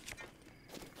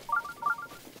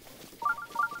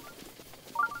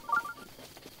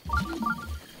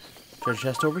 Treasure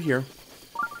chest over here.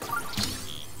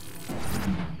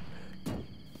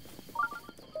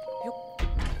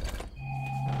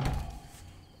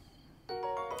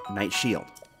 Knight shield.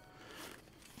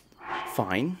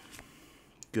 Fine.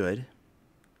 Good.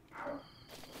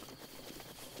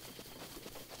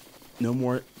 No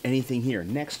more anything here.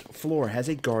 Next floor has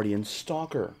a guardian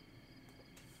stalker.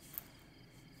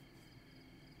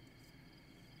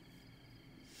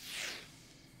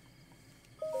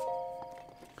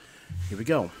 Here we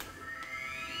go.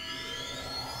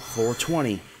 Floor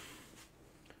 20.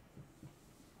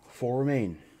 4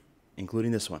 remain,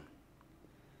 including this one.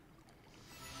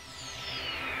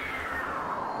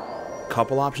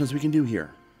 Couple options we can do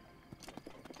here.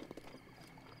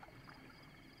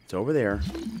 It's over there.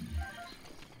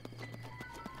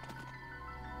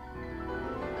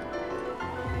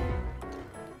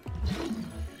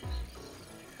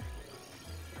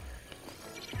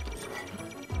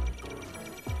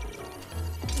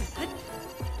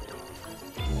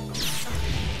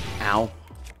 Ow.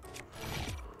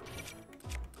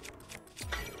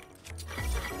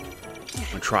 I'm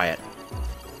gonna try it.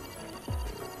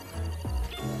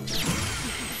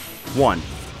 1.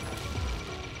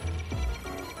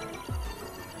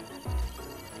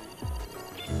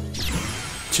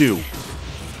 Two.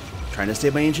 Trying to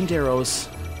save my ancient arrows.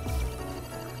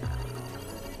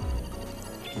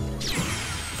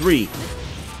 3.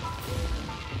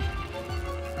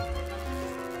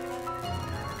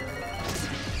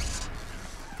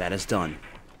 That is done.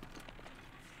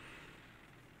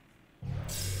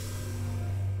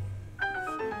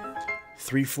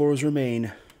 Three floors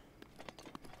remain.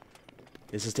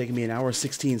 This has taken me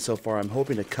 1:16 so far. I'm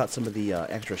hoping to cut some of the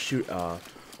extra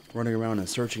running around and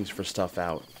searching for stuff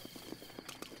out.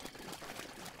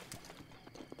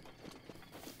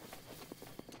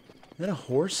 Is that a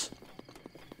horse?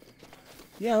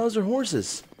 Yeah, those are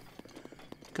horses.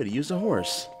 Could have used a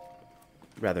horse.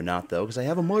 Rather not, though, because I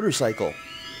have a motorcycle.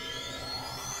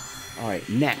 Alright,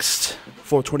 next.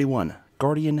 421.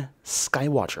 Guardian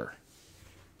Skywatcher.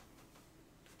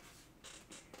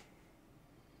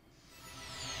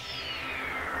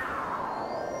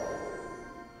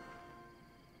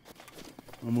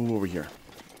 I'll move over here.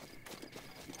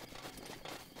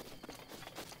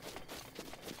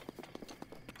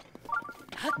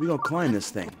 We gonna climb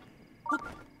this thing.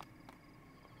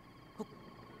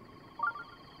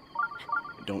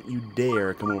 Don't you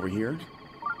dare come over here.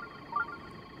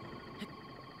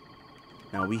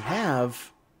 Now we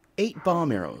have 8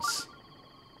 bomb arrows.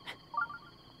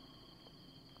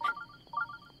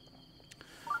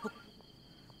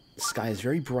 The sky is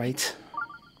very bright.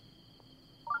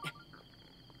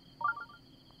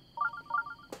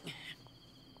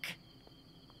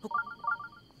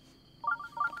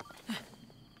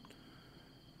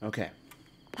 Okay.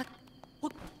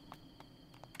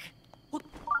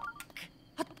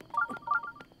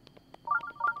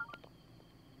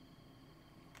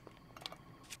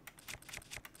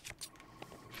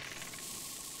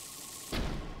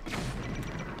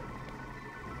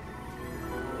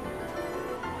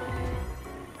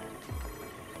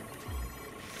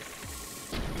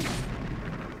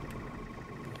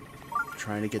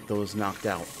 trying to get those knocked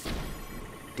out.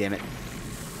 Damn it.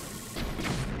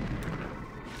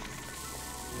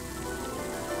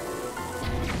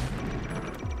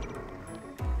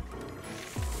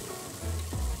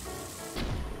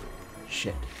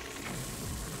 Shit.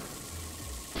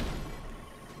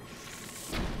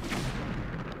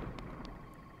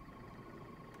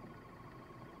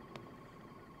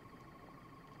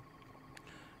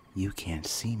 You can't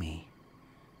see me,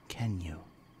 can you?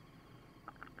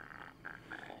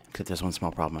 Except there's one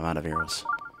small problem. I'm out of arrows.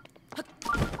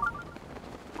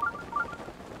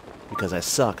 Because I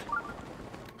suck.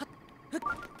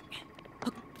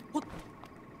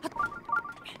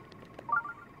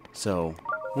 So,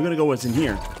 we're gonna go what's in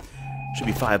here. Should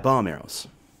be 5 bomb arrows.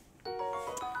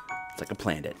 It's like I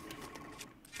planned it.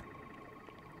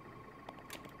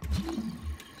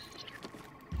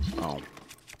 Oh.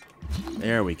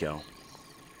 There we go.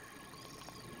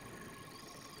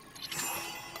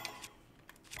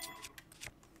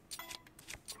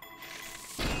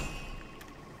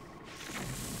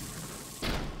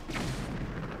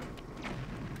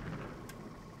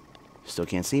 Still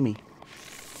can't see me.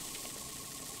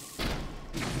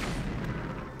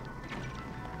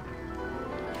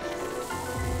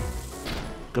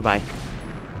 Goodbye.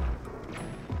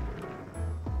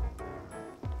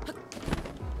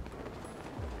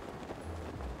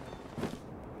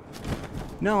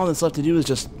 Now all that's left to do is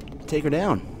just take her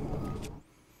down.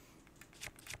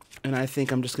 And I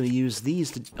think I'm just going to use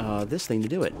these to, this thing to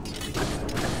do it.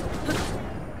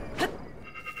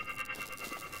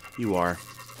 You are.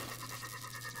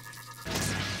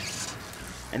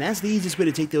 And that's the easiest way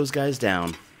to take those guys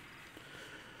down.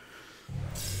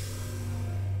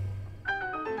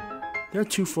 There are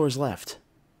 2 floors left.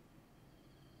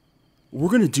 We're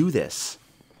going to do this.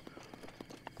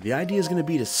 The idea is going to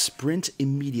be to sprint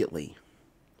immediately.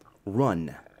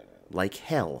 Run like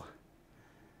hell.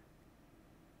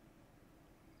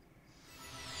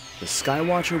 The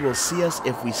Skywatcher will see us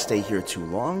if we stay here too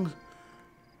long.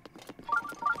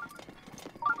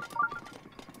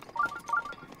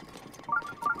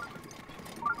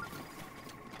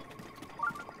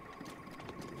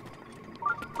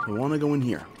 I want to go in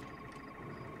here.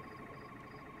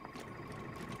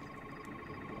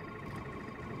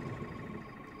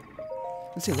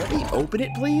 Let's see, let me open it,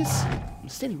 please? I'm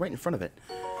standing right in front of it.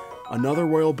 Another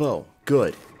royal bow.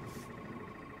 Good.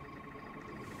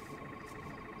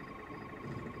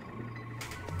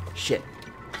 Shit.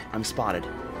 I'm spotted.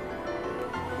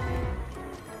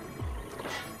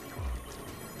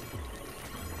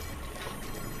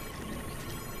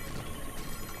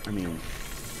 I mean...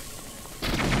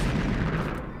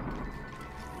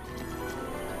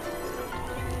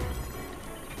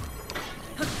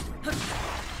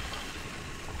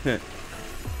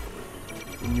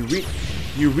 When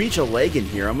you reach a leg in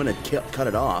here, I'm gonna cut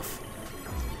it off.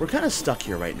 We're kind of stuck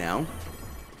here right now.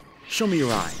 Show me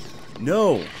your eye.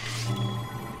 No.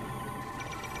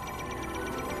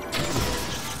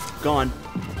 Gone.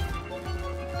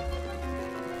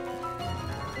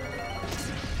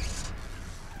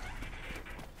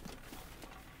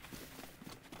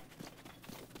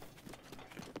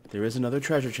 There is another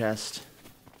treasure chest.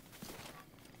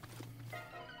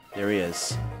 There he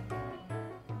is.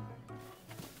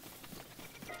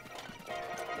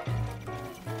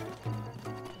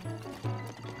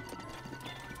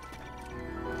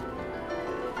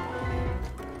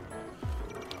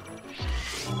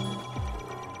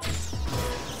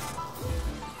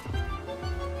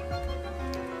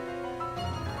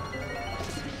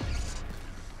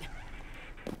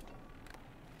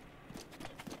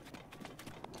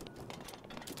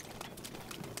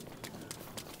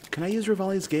 Can I use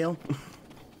Rivali's Gale?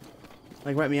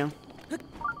 Like, right meow?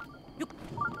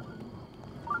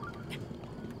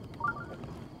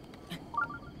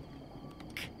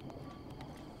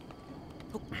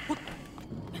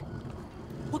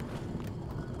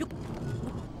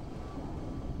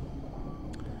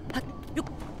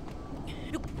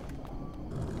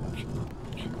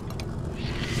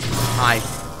 Hi.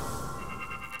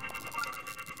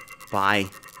 Bye.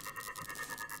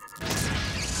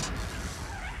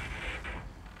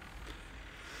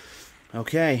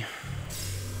 Okay.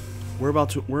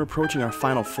 We're approaching our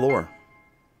final floor.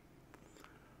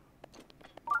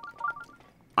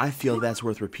 I feel that's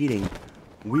worth repeating.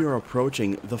 We are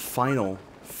approaching the final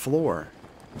floor.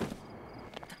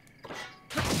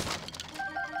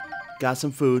 Got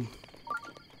some food.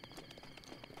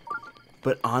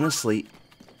 But honestly,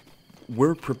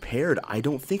 we're prepared. I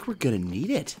don't think we're gonna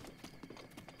need it.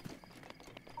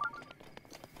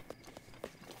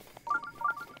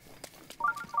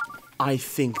 I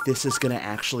think this is gonna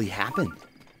actually happen.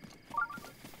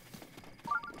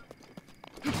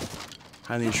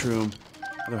 Hylian Shroom.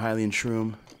 Another Hylian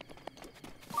Shroom.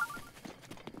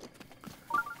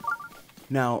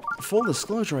 Now, full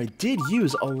disclosure, I did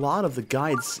use a lot of the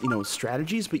guide's,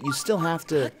 strategies, but you still have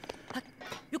to...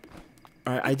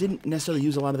 I didn't necessarily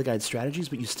use a lot of the guide's strategies,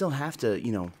 but you still have to,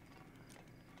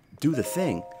 do the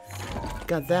thing.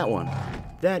 Got that one.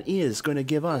 That is going to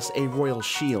give us a Royal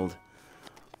Shield.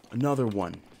 Another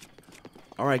one.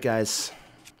 Alright, guys.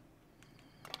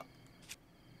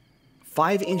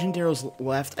 5 Ancient Arrows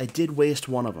left. I did waste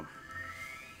one of them.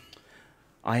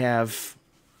 I have...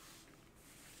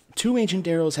 2 Ancient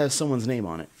Arrows has someone's name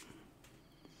on it.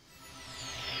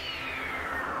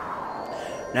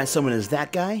 That someone is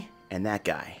that guy and that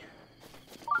guy.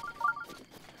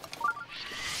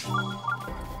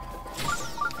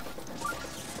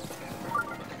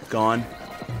 Gone.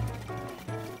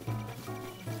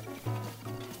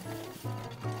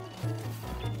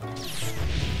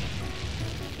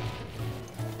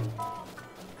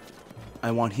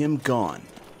 I want him gone.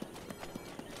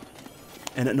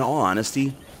 And in all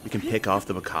honesty, we can pick off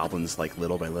the bokoblins like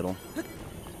little by little.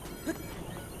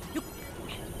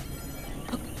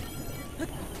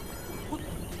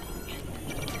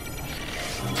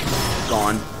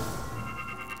 Gone.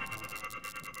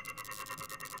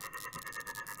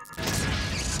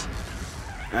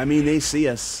 I mean, they see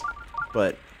us,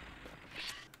 but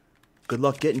good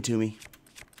luck getting to me.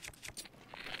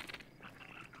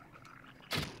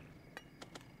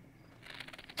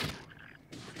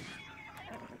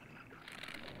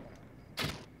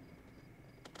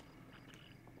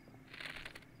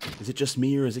 Is it just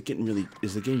me, or is it getting really?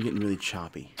 Is the game getting really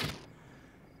choppy?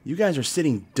 You guys are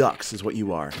sitting ducks, is what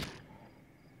you are.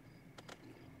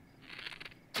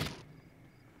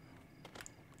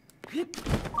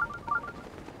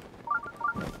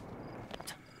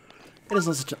 It is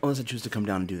unless I choose to come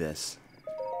down and do this.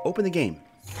 Open the game.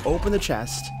 Open the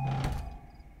chest.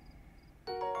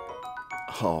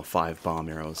 Oh, 5 bomb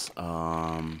arrows.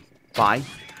 Bye.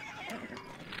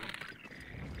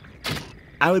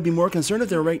 I would be more concerned if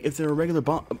they were regular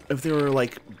if they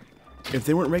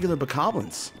weren't regular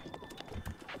bokoblins.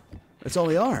 That's all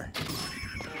they are.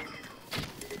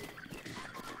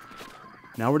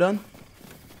 Now we're done.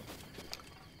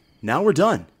 Now we're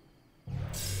done.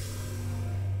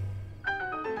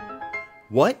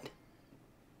 What?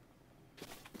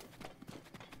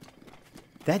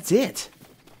 That's it.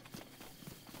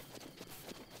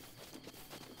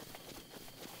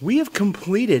 We have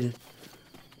completed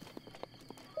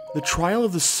the Trial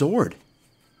of the Sword.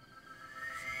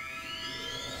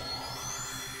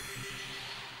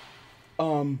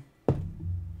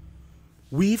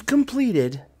 We've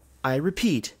completed, I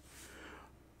repeat,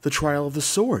 the Trial of the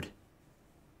Sword.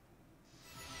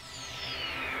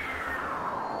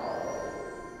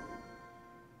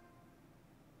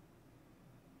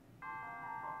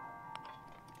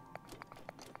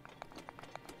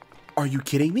 Are you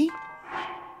kidding me?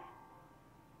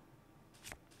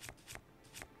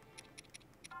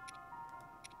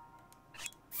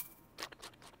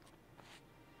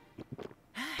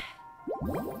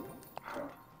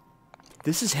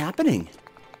 This is happening.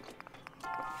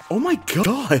 Oh my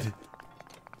god.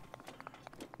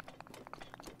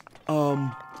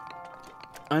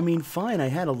 I mean, fine, I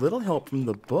had a little help from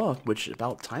the book, which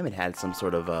about time it had some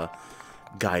sort of a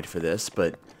guide for this,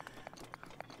 but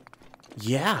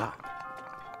yeah.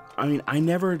 I mean, I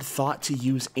never thought to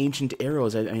use ancient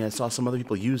arrows. I mean, I saw some other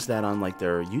people use that on like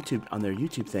their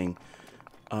YouTube thing,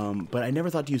 but I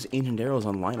never thought to use ancient arrows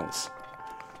on Lynel's.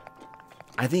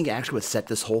 I think actually what set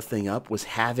this whole thing up was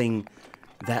having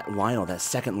that Lynel, that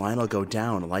second Lynel, go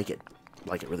down like it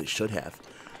really should have.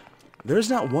 There's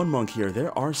not one monk here.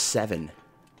 There are 7.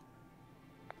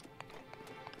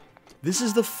 This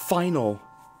is the final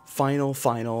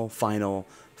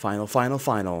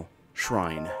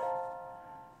shrine.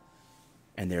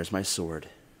 And there's my sword.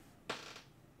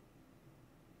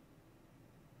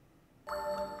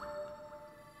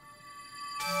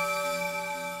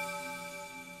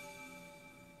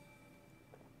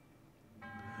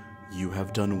 You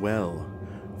have done well.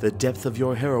 The depth of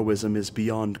your heroism is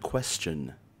beyond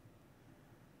question.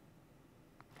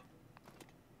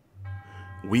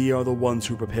 We are the ones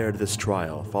who prepared this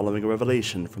trial, following a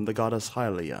revelation from the goddess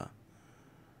Hylia.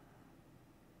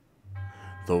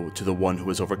 Though to the one who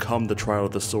has overcome the trial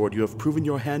of the sword, you have proven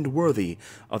your hand worthy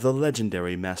of the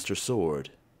legendary Master Sword.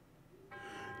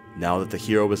 Now that the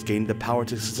hero has gained the power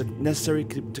necessary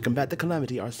to combat the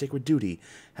calamity, our sacred duty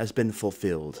has been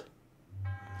fulfilled.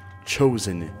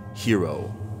 Chosen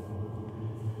hero.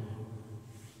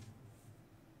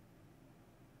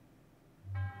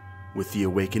 With the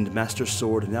awakened Master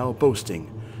Sword now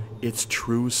boasting its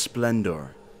true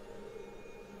splendor,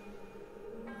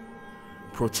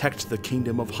 protect the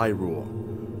kingdom of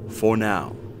Hyrule, for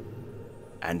now,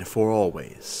 and for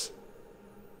always.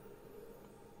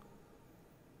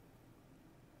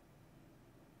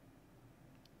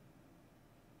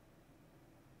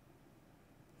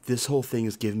 This whole thing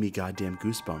is giving me goddamn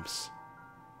goosebumps.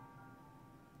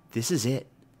 This is it.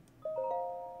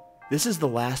 This is the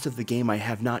last of the game I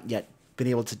have not yet been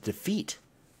able to defeat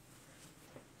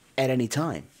at any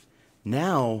time.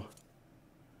 Now,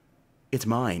 it's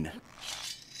mine.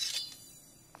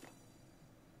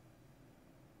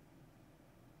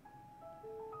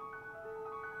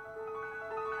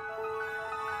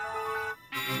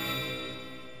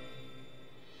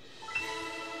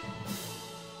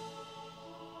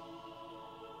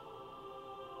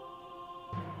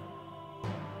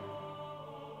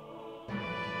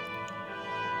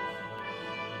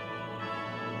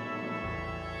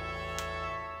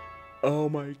 Oh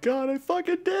my god, I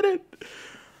fucking did it!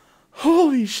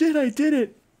 Holy shit, I did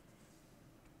it!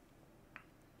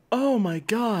 Oh my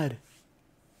god.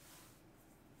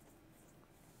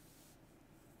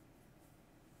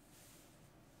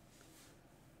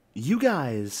 You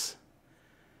guys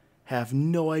have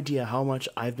no idea how much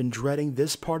I've been dreading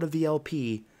this part of the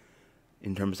LP,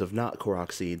 in terms of not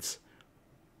Korok seeds,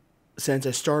 since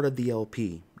I started the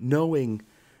LP, knowing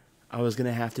I was going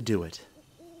to have to do it.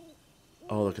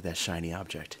 Oh, look at that shiny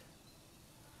object.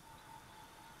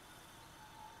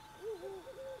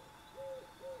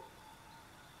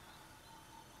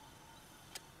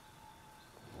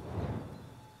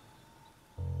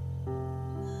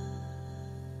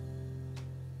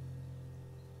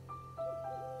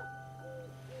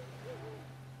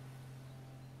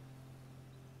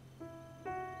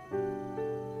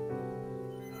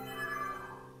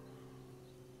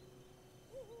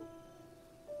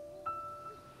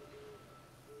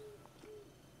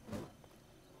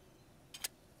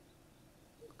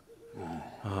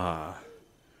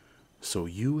 So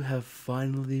you have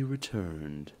finally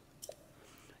returned.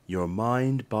 Your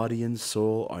mind, body, and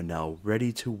soul are now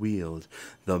ready to wield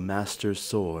the Master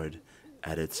Sword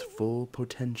at its full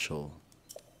potential.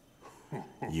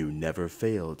 You never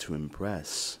fail to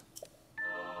impress.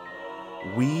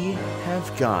 We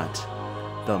have got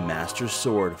the Master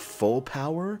Sword full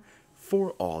power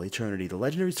for all eternity. The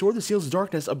legendary sword that seals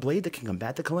darkness, a blade that can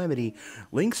combat the calamity.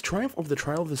 Link's triumph over the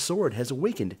trial of the sword has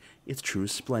awakened its true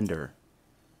splendor.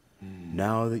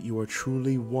 Now that you are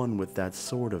truly one with that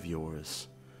sword of yours,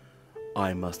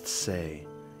 I must say,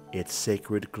 its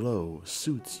sacred glow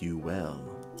suits you well.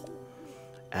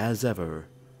 As ever,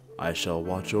 I shall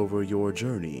watch over your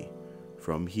journey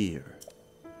from here.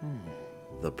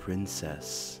 The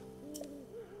princess.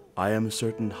 I am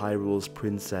certain Hyrule's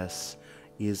princess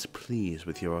is pleased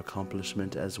with your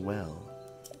accomplishment as well.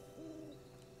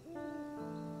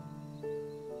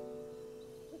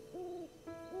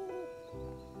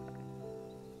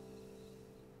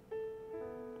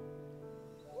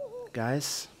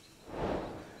 Guys,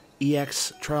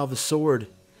 EX Trial of the Sword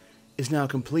is now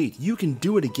complete. You can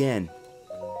do it again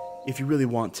if you really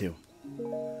want to.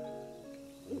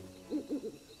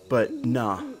 But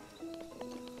nah,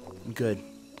 I'm good.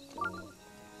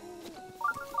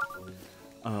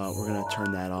 We're gonna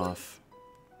turn that off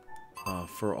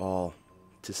for all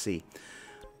to see.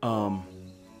 God,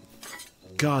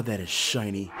 that is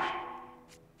shiny.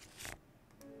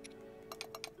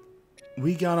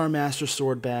 We got our Master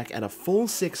Sword back at a full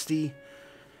 60.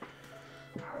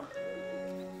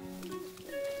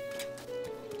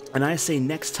 And I say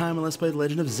next time on Let's Play The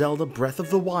Legend of Zelda Breath of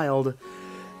the Wild,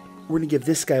 we're going to give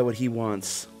this guy what he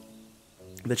wants.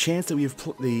 The chance that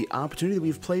the opportunity that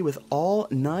we've played with all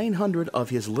 900 of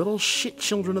his little shit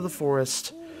children of the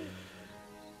forest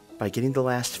by getting the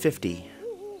last 50.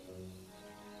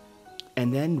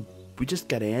 And then we just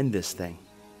got to end this thing.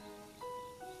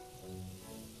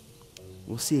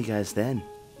 We'll see you guys then.